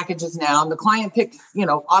their packages now and the client picks,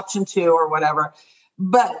 option 2 or whatever.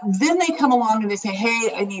 But then they come along and they say,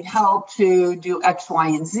 hey, I need help to do X, Y,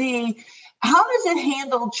 and Z. How does it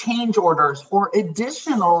handle change orders or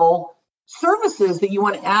additional services that you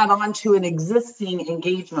want to add on to an existing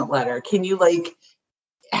engagement letter? Can you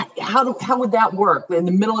how would that work? In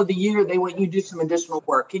the middle of the year, they want you to do some additional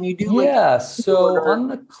work. Can you do so on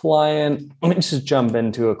the client, let me just jump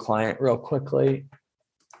into a client real quickly.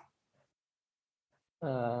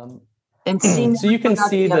 And see, so you can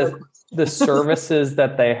see the services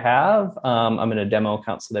that they have. I'm in a demo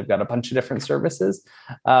account, so they've got a bunch of different services,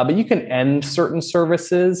 but you can end certain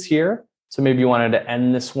services here. So maybe you wanted to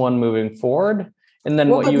end this one moving forward. And then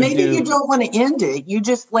what you maybe you don't want to end it. You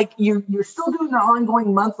just you're still doing the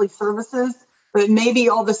ongoing monthly services, but maybe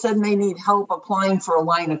all of a sudden they need help applying for a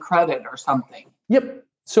line of credit or something. Yep.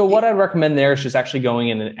 So what I'd recommend there is just actually going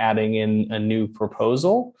in and adding in a new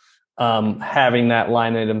proposal, having that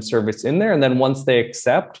line item service in there. And then once they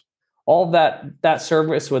accept, all of that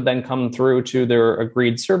service would then come through to their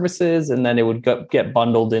agreed services, and then it would get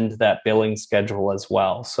bundled into that billing schedule as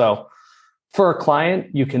well. So for a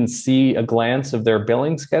client, you can see a glance of their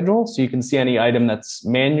billing schedule. So you can see any item that's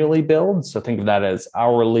manually billed. So think of that as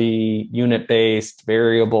hourly, unit-based,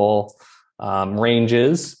 variable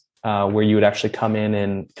ranges, where you would actually come in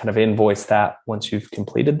and kind of invoice that once you've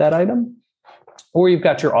completed that item. Or you've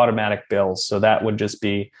got your automatic bills. So that would just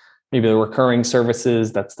be maybe the recurring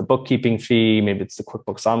services. That's the bookkeeping fee. Maybe it's the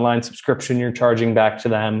QuickBooks Online subscription you're charging back to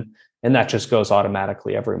them. And that just goes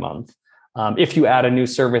automatically every month. If you add a new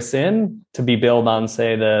service in to be billed on,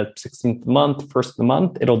 say, the 16th of the month, 1st of the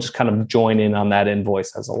month, it'll just kind of join in on that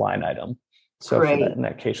invoice as a line item. So Great. In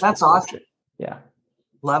that case, that's awesome. Yeah.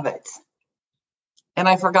 Love it. And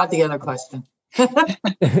I forgot the other question.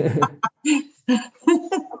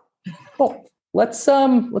 Cool. Let's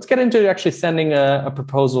get into actually sending a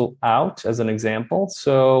proposal out as an example.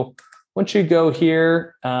 So once you go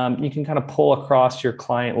here, you can kind of pull across your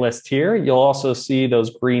client list here. You'll also see those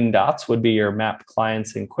green dots would be your mapped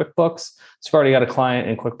clients in QuickBooks. So you've already got a client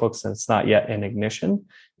in QuickBooks and it's not yet in Ignition.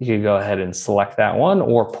 You can go ahead and select that one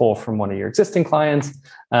or pull from one of your existing clients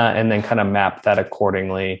and then kind of map that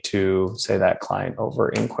accordingly to, say, that client over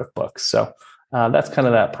in QuickBooks. So that's kind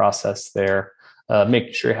of that process there.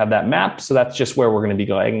 Making sure you have that map. So that's just where we're going to be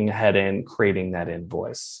going ahead and creating that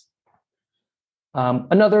invoice.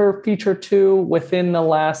 Another feature too within the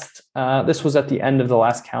last, this was at the end of the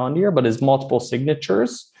last calendar year, but is multiple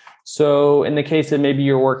signatures. So in the case that maybe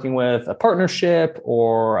you're working with a partnership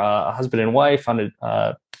or a husband and wife on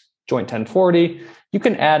a joint 1040, you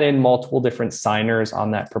can add in multiple different signers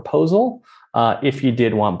on that proposal if you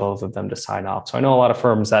did want both of them to sign off. So I know a lot of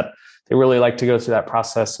firms that they really like to go through that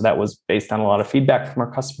process. So that was based on a lot of feedback from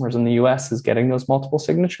our customers in the US is getting those multiple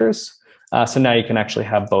signatures. So now you can actually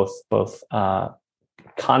have both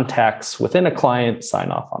contacts within a client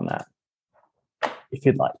sign off on that if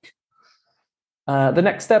you'd like. The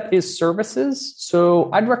next step is services.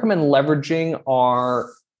 So I'd recommend leveraging our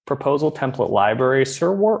proposal template library.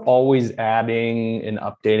 So we're always adding and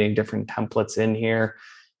updating different templates in here.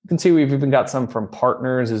 You can see we've even got some from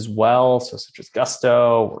partners as well. So such as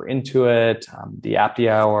Gusto or Intuit, the Appy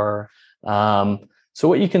Hour. So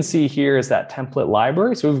what you can see here is that template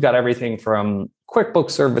library. So we've got everything from QuickBooks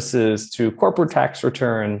services to corporate tax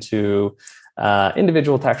return to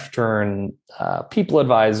individual tax return, people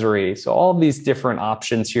advisory. So all of these different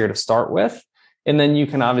options here to start with. And then you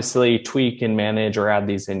can obviously tweak and manage or add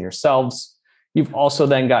these in yourselves. You've also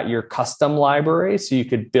then got your custom library. So you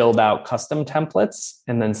could build out custom templates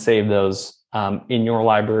and then save those in your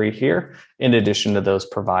library here, in addition to those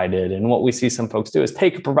provided. And what we see some folks do is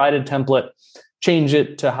take a provided template, change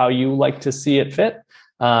it to how you like to see it fit,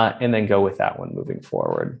 and then go with that one moving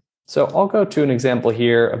forward. So I'll go to an example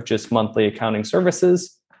here of just monthly accounting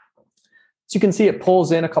services. So you can see it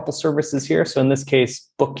pulls in a couple services here. So in this case,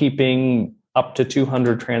 bookkeeping up to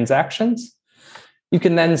 200 transactions. You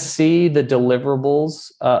can then see the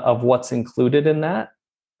deliverables of what's included in that.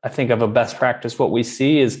 I think of a best practice, what we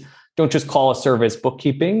see is don't just call a service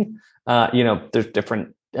bookkeeping. There's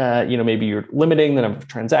different, maybe you're limiting the number of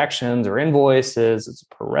transactions or invoices, it's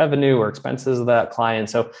per revenue or expenses of that client.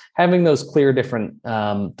 So having those clear different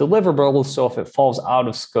deliverables, so if it falls out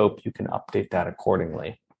of scope, you can update that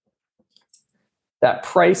accordingly. That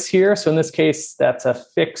price here, so in this case, that's a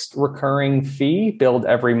fixed recurring fee billed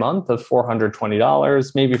every month of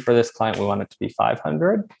 $420. Maybe for this client, we want it to be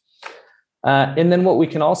 $500. And then what we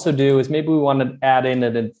can also do is maybe we want to add in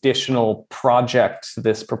an additional project to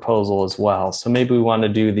this proposal as well. So maybe we want to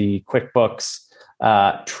do the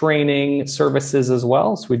QuickBooks training services as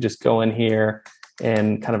well. So we just go in here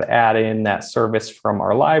and kind of add in that service from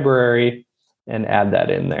our library and add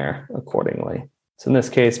that in there accordingly. So in this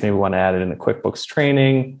case, maybe we want to add it in the QuickBooks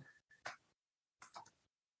training,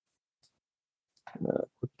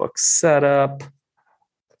 QuickBooks setup,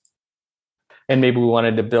 and maybe we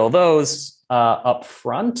wanted to bill those up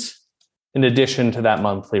front in addition to that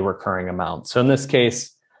monthly recurring amount. So in this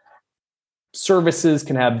case, services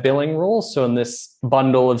can have billing rules. So in this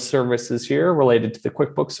bundle of services here related to the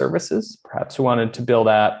QuickBooks services, perhaps we wanted to bill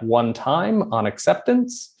that one time on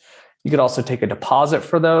acceptance. You could also take a deposit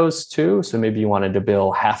for those too. So maybe you wanted to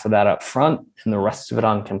bill half of that up front and the rest of it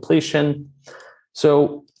on completion.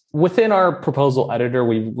 So within our proposal editor,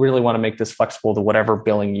 we really want to make this flexible to whatever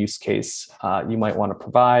billing use case you might want to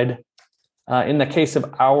provide. In the case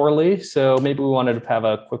of hourly, so maybe we wanted to have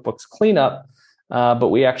a QuickBooks cleanup, but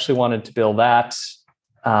we actually wanted to bill that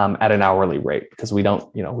at an hourly rate because we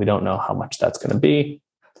don't know how much that's going to be.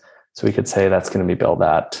 So we could say that's going to be billed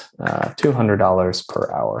at $200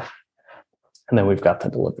 per hour. And then we've got the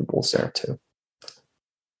deliverables there too.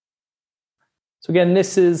 So again,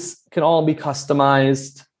 this can all be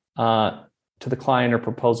customized to the client or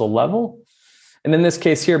proposal level. And in this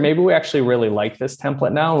case here, maybe we actually really like this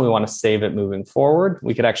template now and we want to save it moving forward.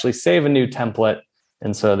 We could actually save a new template.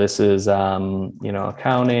 And so this is,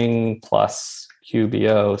 accounting plus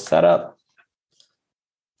QBO setup,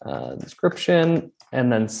 description,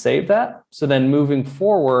 and then save that. So then moving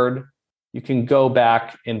forward, you can go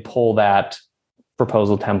back and pull that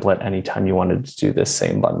proposal template anytime you wanted to do this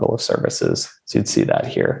same bundle of services. So you'd see that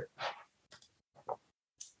here.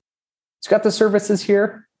 It's got the services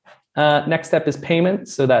here. Next step is payment.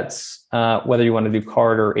 So that's whether you want to do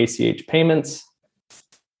card or ACH payments.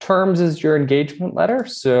 Terms is your engagement letter.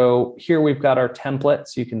 So here we've got our template,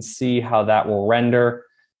 so you can see how that will render.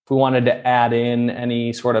 If we wanted to add in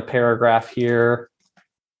any sort of paragraph here,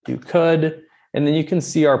 you could. And then you can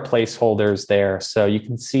see our placeholders there. So you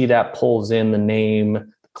can see that pulls in the name,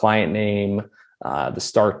 the client name, the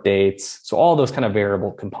start dates. So all those kind of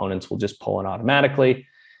variable components will just pull in automatically.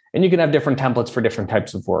 And you can have different templates for different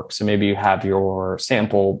types of work. So maybe you have your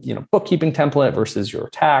sample, bookkeeping template versus your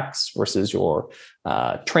tax versus your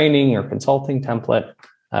training or consulting template.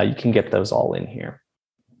 You can get those all in here.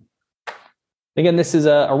 Again, this is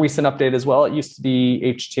a recent update as well. It used to be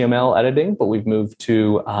HTML editing, but we've moved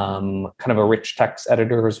to kind of a rich text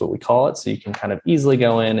editor is what we call it. So you can kind of easily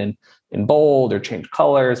go in and bold or change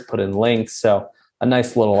colors, put in links. So a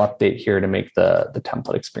nice little update here to make the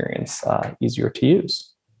template experience easier to use.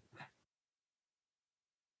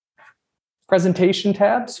 Presentation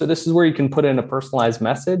tab. So this is where you can put in a personalized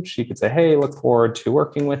message. You could say, hey, look forward to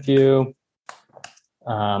working with you.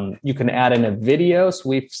 You can add in a video. So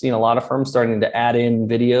we've seen a lot of firms starting to add in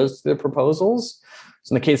videos to their proposals.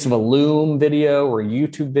 So in the case of a Loom video or a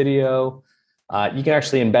YouTube video, you can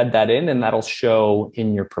actually embed that in and that'll show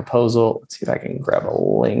in your proposal. Let's see if I can grab a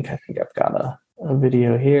link. I think I've got a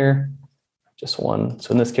video here, just one.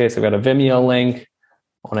 So in this case, I've got a Vimeo link.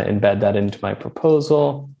 I want to embed that into my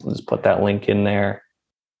proposal. I'll just put that link in there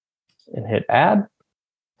and hit add.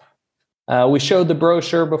 We showed the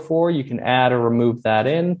brochure before. You can add or remove that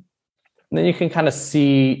in. And then you can kind of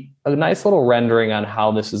see a nice little rendering on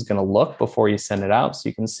how this is going to look before you send it out. So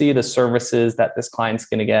you can see the services that this client's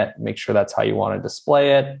going to get. Make sure that's how you want to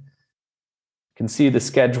display it. You can see the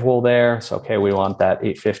schedule there. So, okay, we want that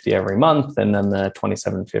 $850 every month and then the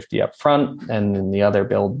 $2750 up front and then the other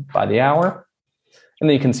billed by the hour. And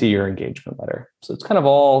then you can see your engagement letter. So it's kind of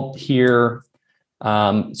all here.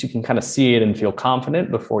 So you can kind of see it and feel confident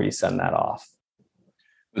before you send that off.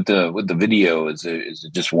 With the video, is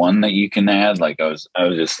it just one that you can add? Like I was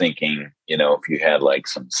just thinking, if you had like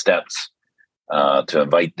some steps to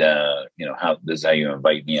invite how you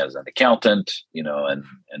invite me as an accountant,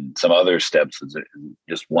 and some other steps. Is it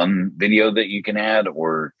just one video that you can add,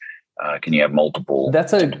 or can you have multiple?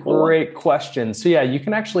 That's a great question. So yeah, you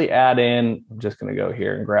can actually add in, I'm just going to go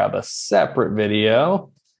here and grab a separate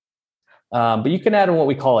video. But you can add in what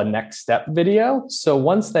we call a next step video. So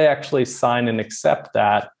once they actually sign and accept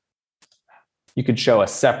that, you could show a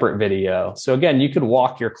separate video. So again, you could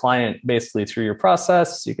walk your client basically through your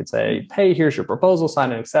process. You could say, hey, here's your proposal,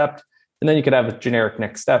 sign and accept. And then you could have a generic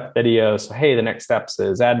next step video. So, hey, the next steps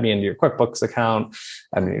is add me into your QuickBooks account,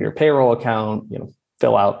 add me into your payroll account,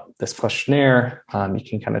 fill out this questionnaire. You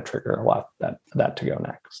can kind of trigger a lot of that to go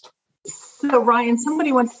next. So Ryan,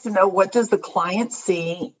 somebody wants to know, what does the client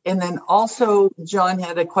see? And then also John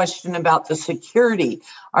had a question about the security.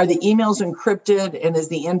 Are the emails encrypted, and is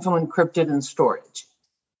the info encrypted in storage?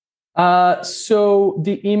 So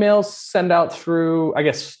the emails send out through, I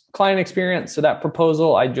guess, client experience. So that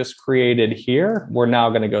proposal I just created here, we're now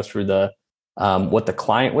going to go through the what the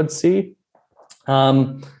client would see.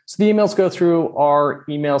 So the emails go through our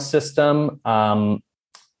email system,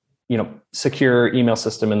 secure email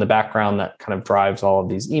system in the background that kind of drives all of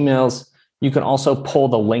these emails. You can also pull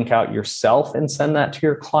the link out yourself and send that to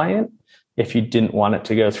your client if you didn't want it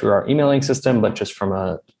to go through our emailing system, but just from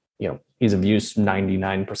a ease of use,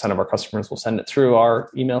 99% of our customers will send it through our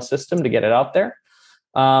email system to get it out there.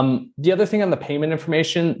 The other thing on the payment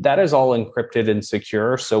information, that is all encrypted and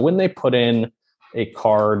secure. So when they put in a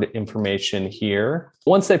card information here,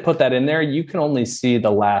 once they put that in there, you can only see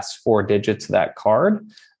the last 4 digits of that card.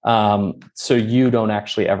 So you don't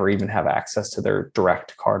actually ever even have access to their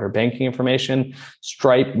direct card or banking information.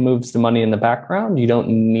 Stripe moves the money in the background. You don't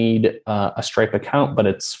need a Stripe account, but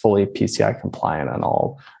it's fully PCI compliant on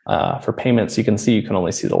all for payments. You can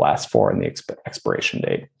only see the last 4 and the expiration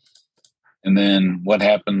date. And then what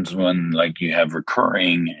happens when you have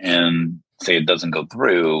recurring and say it doesn't go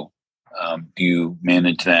through? Do you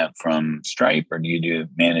manage that from Stripe, or do you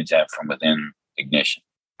manage that from within Ignition?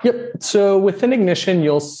 Yep. So within Ignition,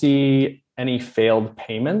 you'll see any failed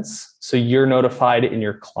payments. So you're notified and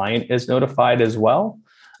your client is notified as well.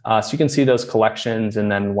 So you can see those collections.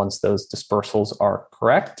 And then once those dispersals are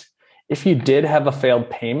correct, if you did have a failed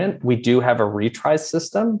payment, we do have a retry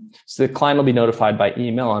system. So the client will be notified by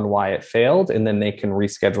email on why it failed, and then they can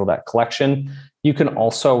reschedule that collection. You can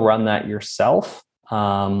also run that yourself.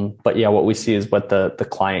 But yeah, what we see is what the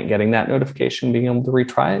client getting that notification, being able to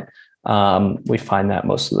retry it. We find that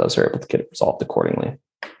most of those are able to get it resolved accordingly.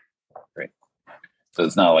 Great. So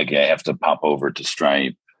it's not like I have to pop over to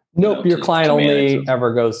Stripe. Nope, your client only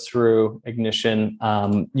ever goes through Ignition.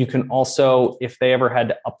 You can also, if they ever had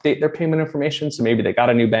to update their payment information, so maybe they got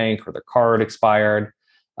a new bank or their card expired,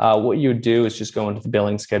 what you would do is just go into the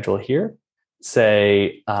billing schedule here,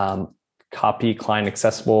 say copy client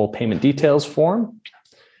accessible payment details form.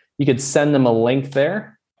 You could send them a link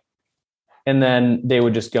there, and then they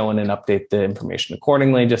would just go in and update the information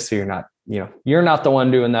accordingly, just so you're not the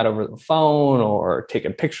one doing that over the phone or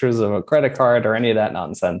taking pictures of a credit card or any of that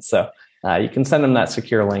nonsense. So you can send them that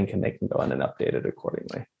secure link and they can go in and update it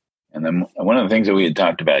accordingly. And then one of the things that we had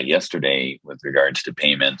talked about yesterday with regards to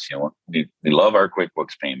payments, we love our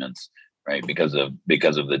QuickBooks payments, right? Because of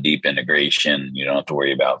the deep integration, you don't have to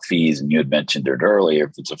worry about fees. And you had mentioned it earlier,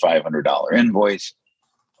 if it's a $500 invoice,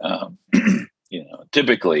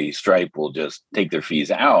 typically Stripe will just take their fees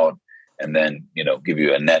out and then, give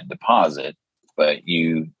you a net deposit, but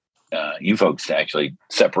you folks actually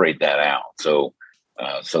separate that out. So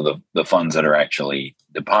the funds that are actually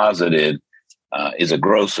deposited is a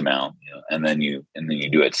gross amount, and then you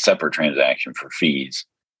do a separate transaction for fees.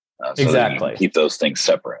 So exactly. You keep those things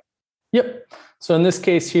separate. Yep. So in this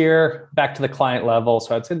case here, back to the client level.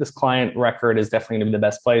 So I'd say this client record is definitely going to be the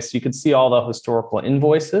best place. You can see all the historical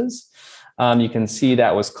invoices. You can see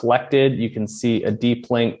that was collected. You can see a deep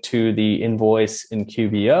link to the invoice in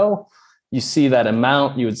QBO. You see that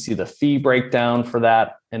amount. You would see the fee breakdown for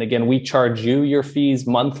that. And again, we charge you your fees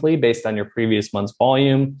monthly based on your previous month's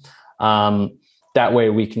volume. That way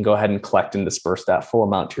we can go ahead and collect and disperse that full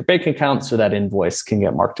amount to your bank account so that invoice can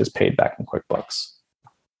get marked as paid back in QuickBooks.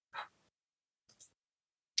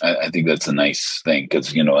 I think that's a nice thing because,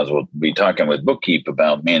 as we'll be talking with Bookkeep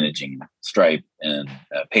about managing Stripe and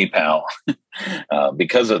PayPal,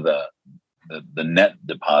 because of the net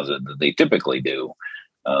deposit that they typically do,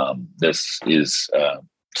 this is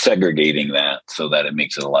segregating that so that it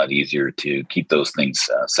makes it a lot easier to keep those things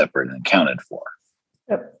separate and accounted for.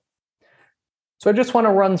 Yep. So I just want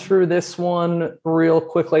to run through this one real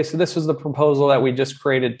quickly. So this was the proposal that we just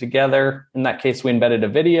created together. In that case, we embedded a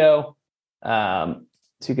video.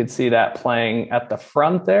 So you could see that playing at the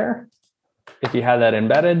front there. If you had that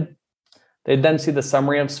embedded, they'd then see the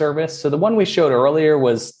summary of service. So the one we showed earlier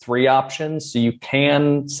was 3 options. So you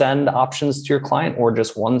can send options to your client or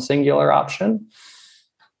just one singular option.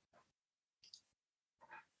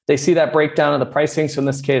 They see that breakdown of the pricing. So in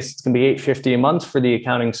this case, it's going to be $850 a month for the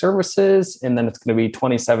accounting services. And then it's going to be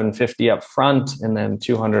 $27.50 up front and then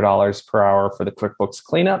 $200 per hour for the QuickBooks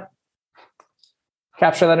cleanup.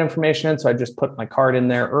 Capture that information in. So I just put my card in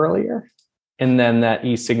there earlier, and then that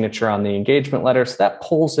e-signature on the engagement letter. So that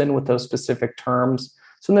pulls in with those specific terms.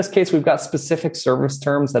 So in this case, we've got specific service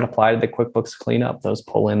terms that apply to the QuickBooks cleanup. Those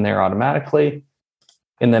pull in there automatically.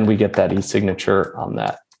 And then we get that e-signature on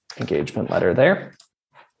that engagement letter there.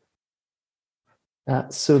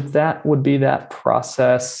 So that would be that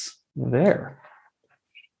process there.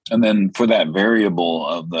 And then for that variable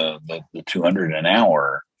of the 200 an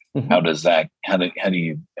hour, how do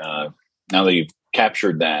you now that you've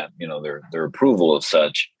captured that, their approval of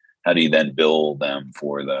such, how do you then bill them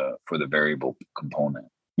for the variable component?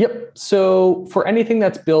 Yep. So for anything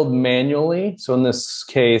that's billed manually, so in this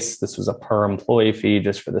case, this was a per employee fee,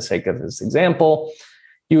 just for the sake of this example,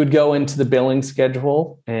 you would go into the billing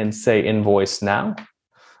schedule and say invoice now.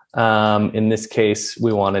 In this case,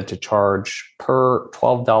 we wanted to charge per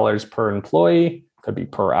 $12 per employee. Could be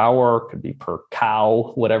per hour, could be per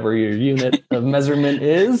cow, whatever your unit of measurement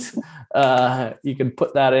is. You can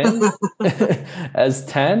put that in as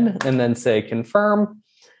 10 and then say confirm.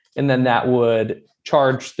 And then that would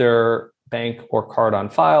charge their bank or card on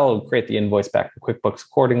file, create the invoice back to QuickBooks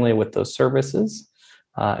accordingly with those services,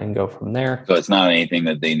 and go from there. So it's not anything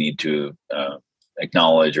that they need to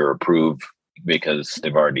acknowledge or approve, because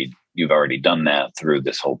you've already done that through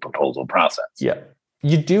this whole proposal process. Yeah.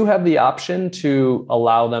 You do have the option to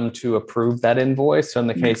allow them to approve that invoice. So in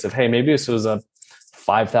the case of, hey, maybe this was a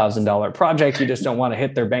 $5,000 project, you just don't want to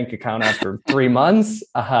hit their bank account after 3 months,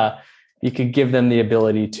 you could give them the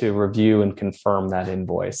ability to review and confirm that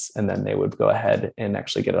invoice. And then they would go ahead and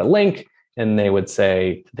actually get a link, and they would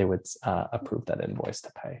approve that invoice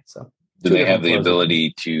to pay. So do they have the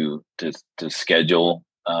ability to schedule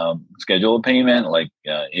a payment? Like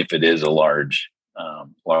if it is a large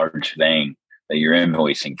thing that you're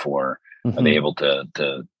invoicing for, are they able to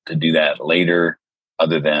do that later,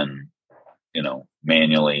 other than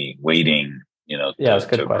manually waiting? That's a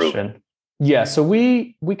good question. Yeah, so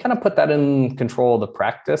we kind of put that in control of the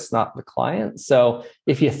practice, not the client. So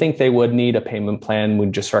if you think they would need a payment plan, we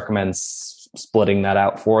just recommend splitting that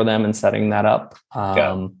out for them and setting that up.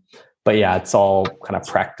 But yeah, it's all kind of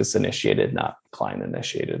practice initiated, not client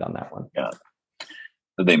initiated on that one. Yeah.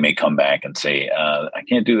 So they may come back and say, I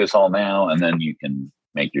can't do this all now. And then you can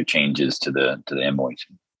make your changes to the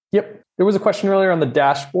invoicing. Yep. There was a question earlier on the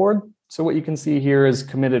dashboard. So what you can see here is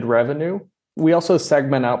committed revenue. We also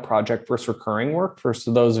segment out project versus recurring work. For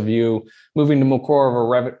those of you moving to more of a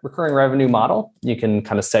recurring revenue model, you can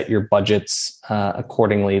kind of set your budgets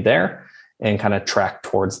accordingly there and kind of track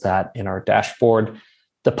towards that in our dashboard.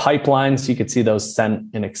 The pipelines, you could see those sent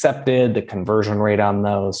and accepted, the conversion rate on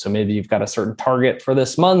those. So maybe you've got a certain target for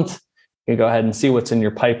this month. You can go ahead and see what's in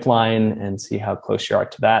your pipeline and see how close you are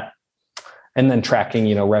to that. And then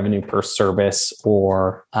tracking, revenue per service,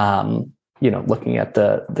 or looking at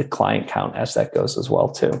the client count as that goes as well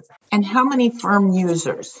too. And how many firm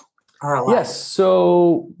users are allowed? Yes,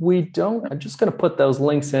 so we don't. I'm just going to put those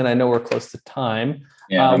links in. I know we're close to time.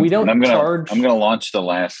 Yeah, we don't charge. I'm going to launch the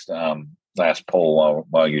last poll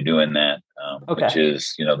while you're doing that, okay. Which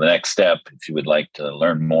is the next step. If you would like to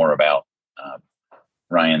learn more about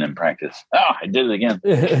Ryan in practice. Oh, I did it again.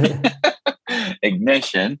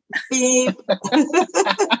 Ignition. Beep.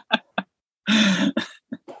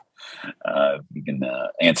 You can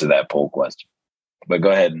answer that poll question, but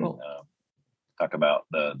go ahead and talk about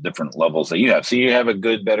the different levels that you have. So you have a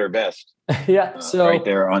good, better, best. Yeah. So right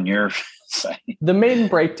there on your site. The main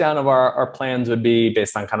breakdown of our plans would be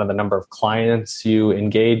based on kind of the number of clients you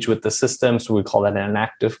engage with the system. So we call that an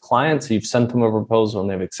active client. So you've sent them a proposal and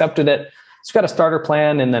they've accepted it. So you've got a starter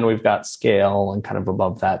plan, and then we've got scale and kind of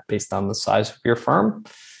above that based on the size of your firm.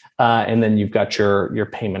 And then you've got your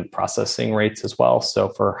payment processing rates as well. So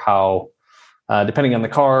for how, depending on the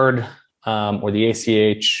card or the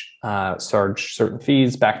ACH, charge certain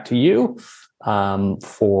fees back to you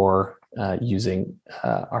for using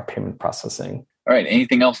our payment processing. All right.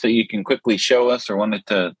 Anything else that you can quickly show us or wanted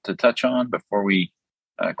to touch on before we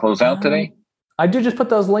close out today? I did just put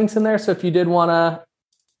those links in there. So if you did want to,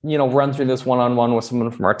 run through this one-on-one with someone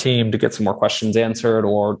from our team to get some more questions answered,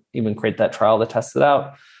 or even create that trial to test it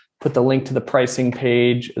out, put the link to the pricing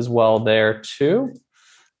page as well there too.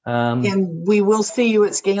 And we will see you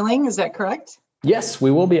at Scaling. Is that correct? Yes, we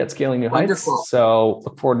will be at Scaling New Wonderful. Heights. So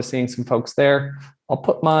look forward to seeing some folks there. I'll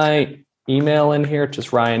put my email in here,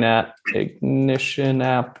 just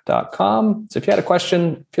ryan@ignitionapp.com. So if you had a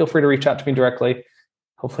question, feel free to reach out to me directly.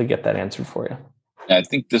 Hopefully get that answered for you. I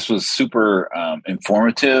think this was super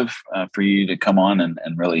informative for you to come on and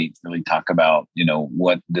really talk about,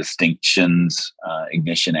 what distinctions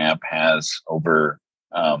Ignition app has over,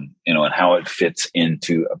 and how it fits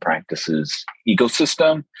into a practice's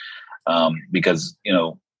ecosystem. Because,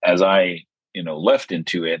 as I, left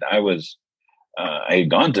into it, I had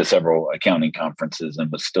gone to several accounting conferences and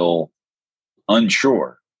was still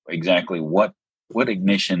unsure exactly what what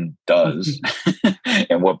ignition does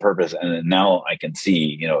and what purpose. And now I can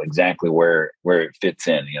see, exactly where it fits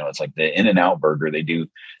in. It's like the In-N-Out burger. They do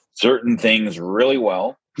certain things really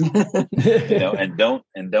well, and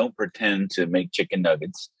don't pretend to make chicken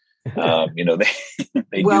nuggets. They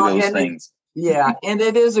do those things. Yeah. And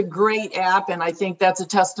it is a great app. And I think that's a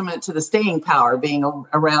testament to the staying power being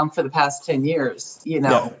around for the past 10 years,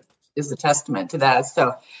 is a testament to that.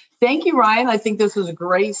 So thank you, Ryan. I think this was a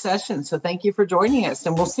great session. So thank you for joining us,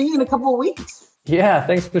 and we'll see you in a couple of weeks. Yeah.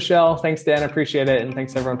 Thanks, Michelle. Thanks, Dan. I appreciate it. And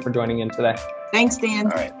thanks everyone for joining in today. Thanks,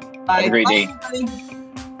 Dan. All right. Bye. Have a great day.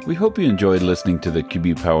 Everybody. We hope you enjoyed listening to the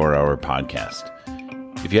QB Power Hour podcast.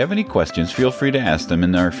 If you have any questions, feel free to ask them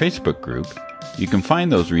in our Facebook group. You can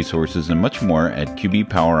find those resources and much more at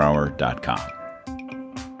qbpowerhour.com.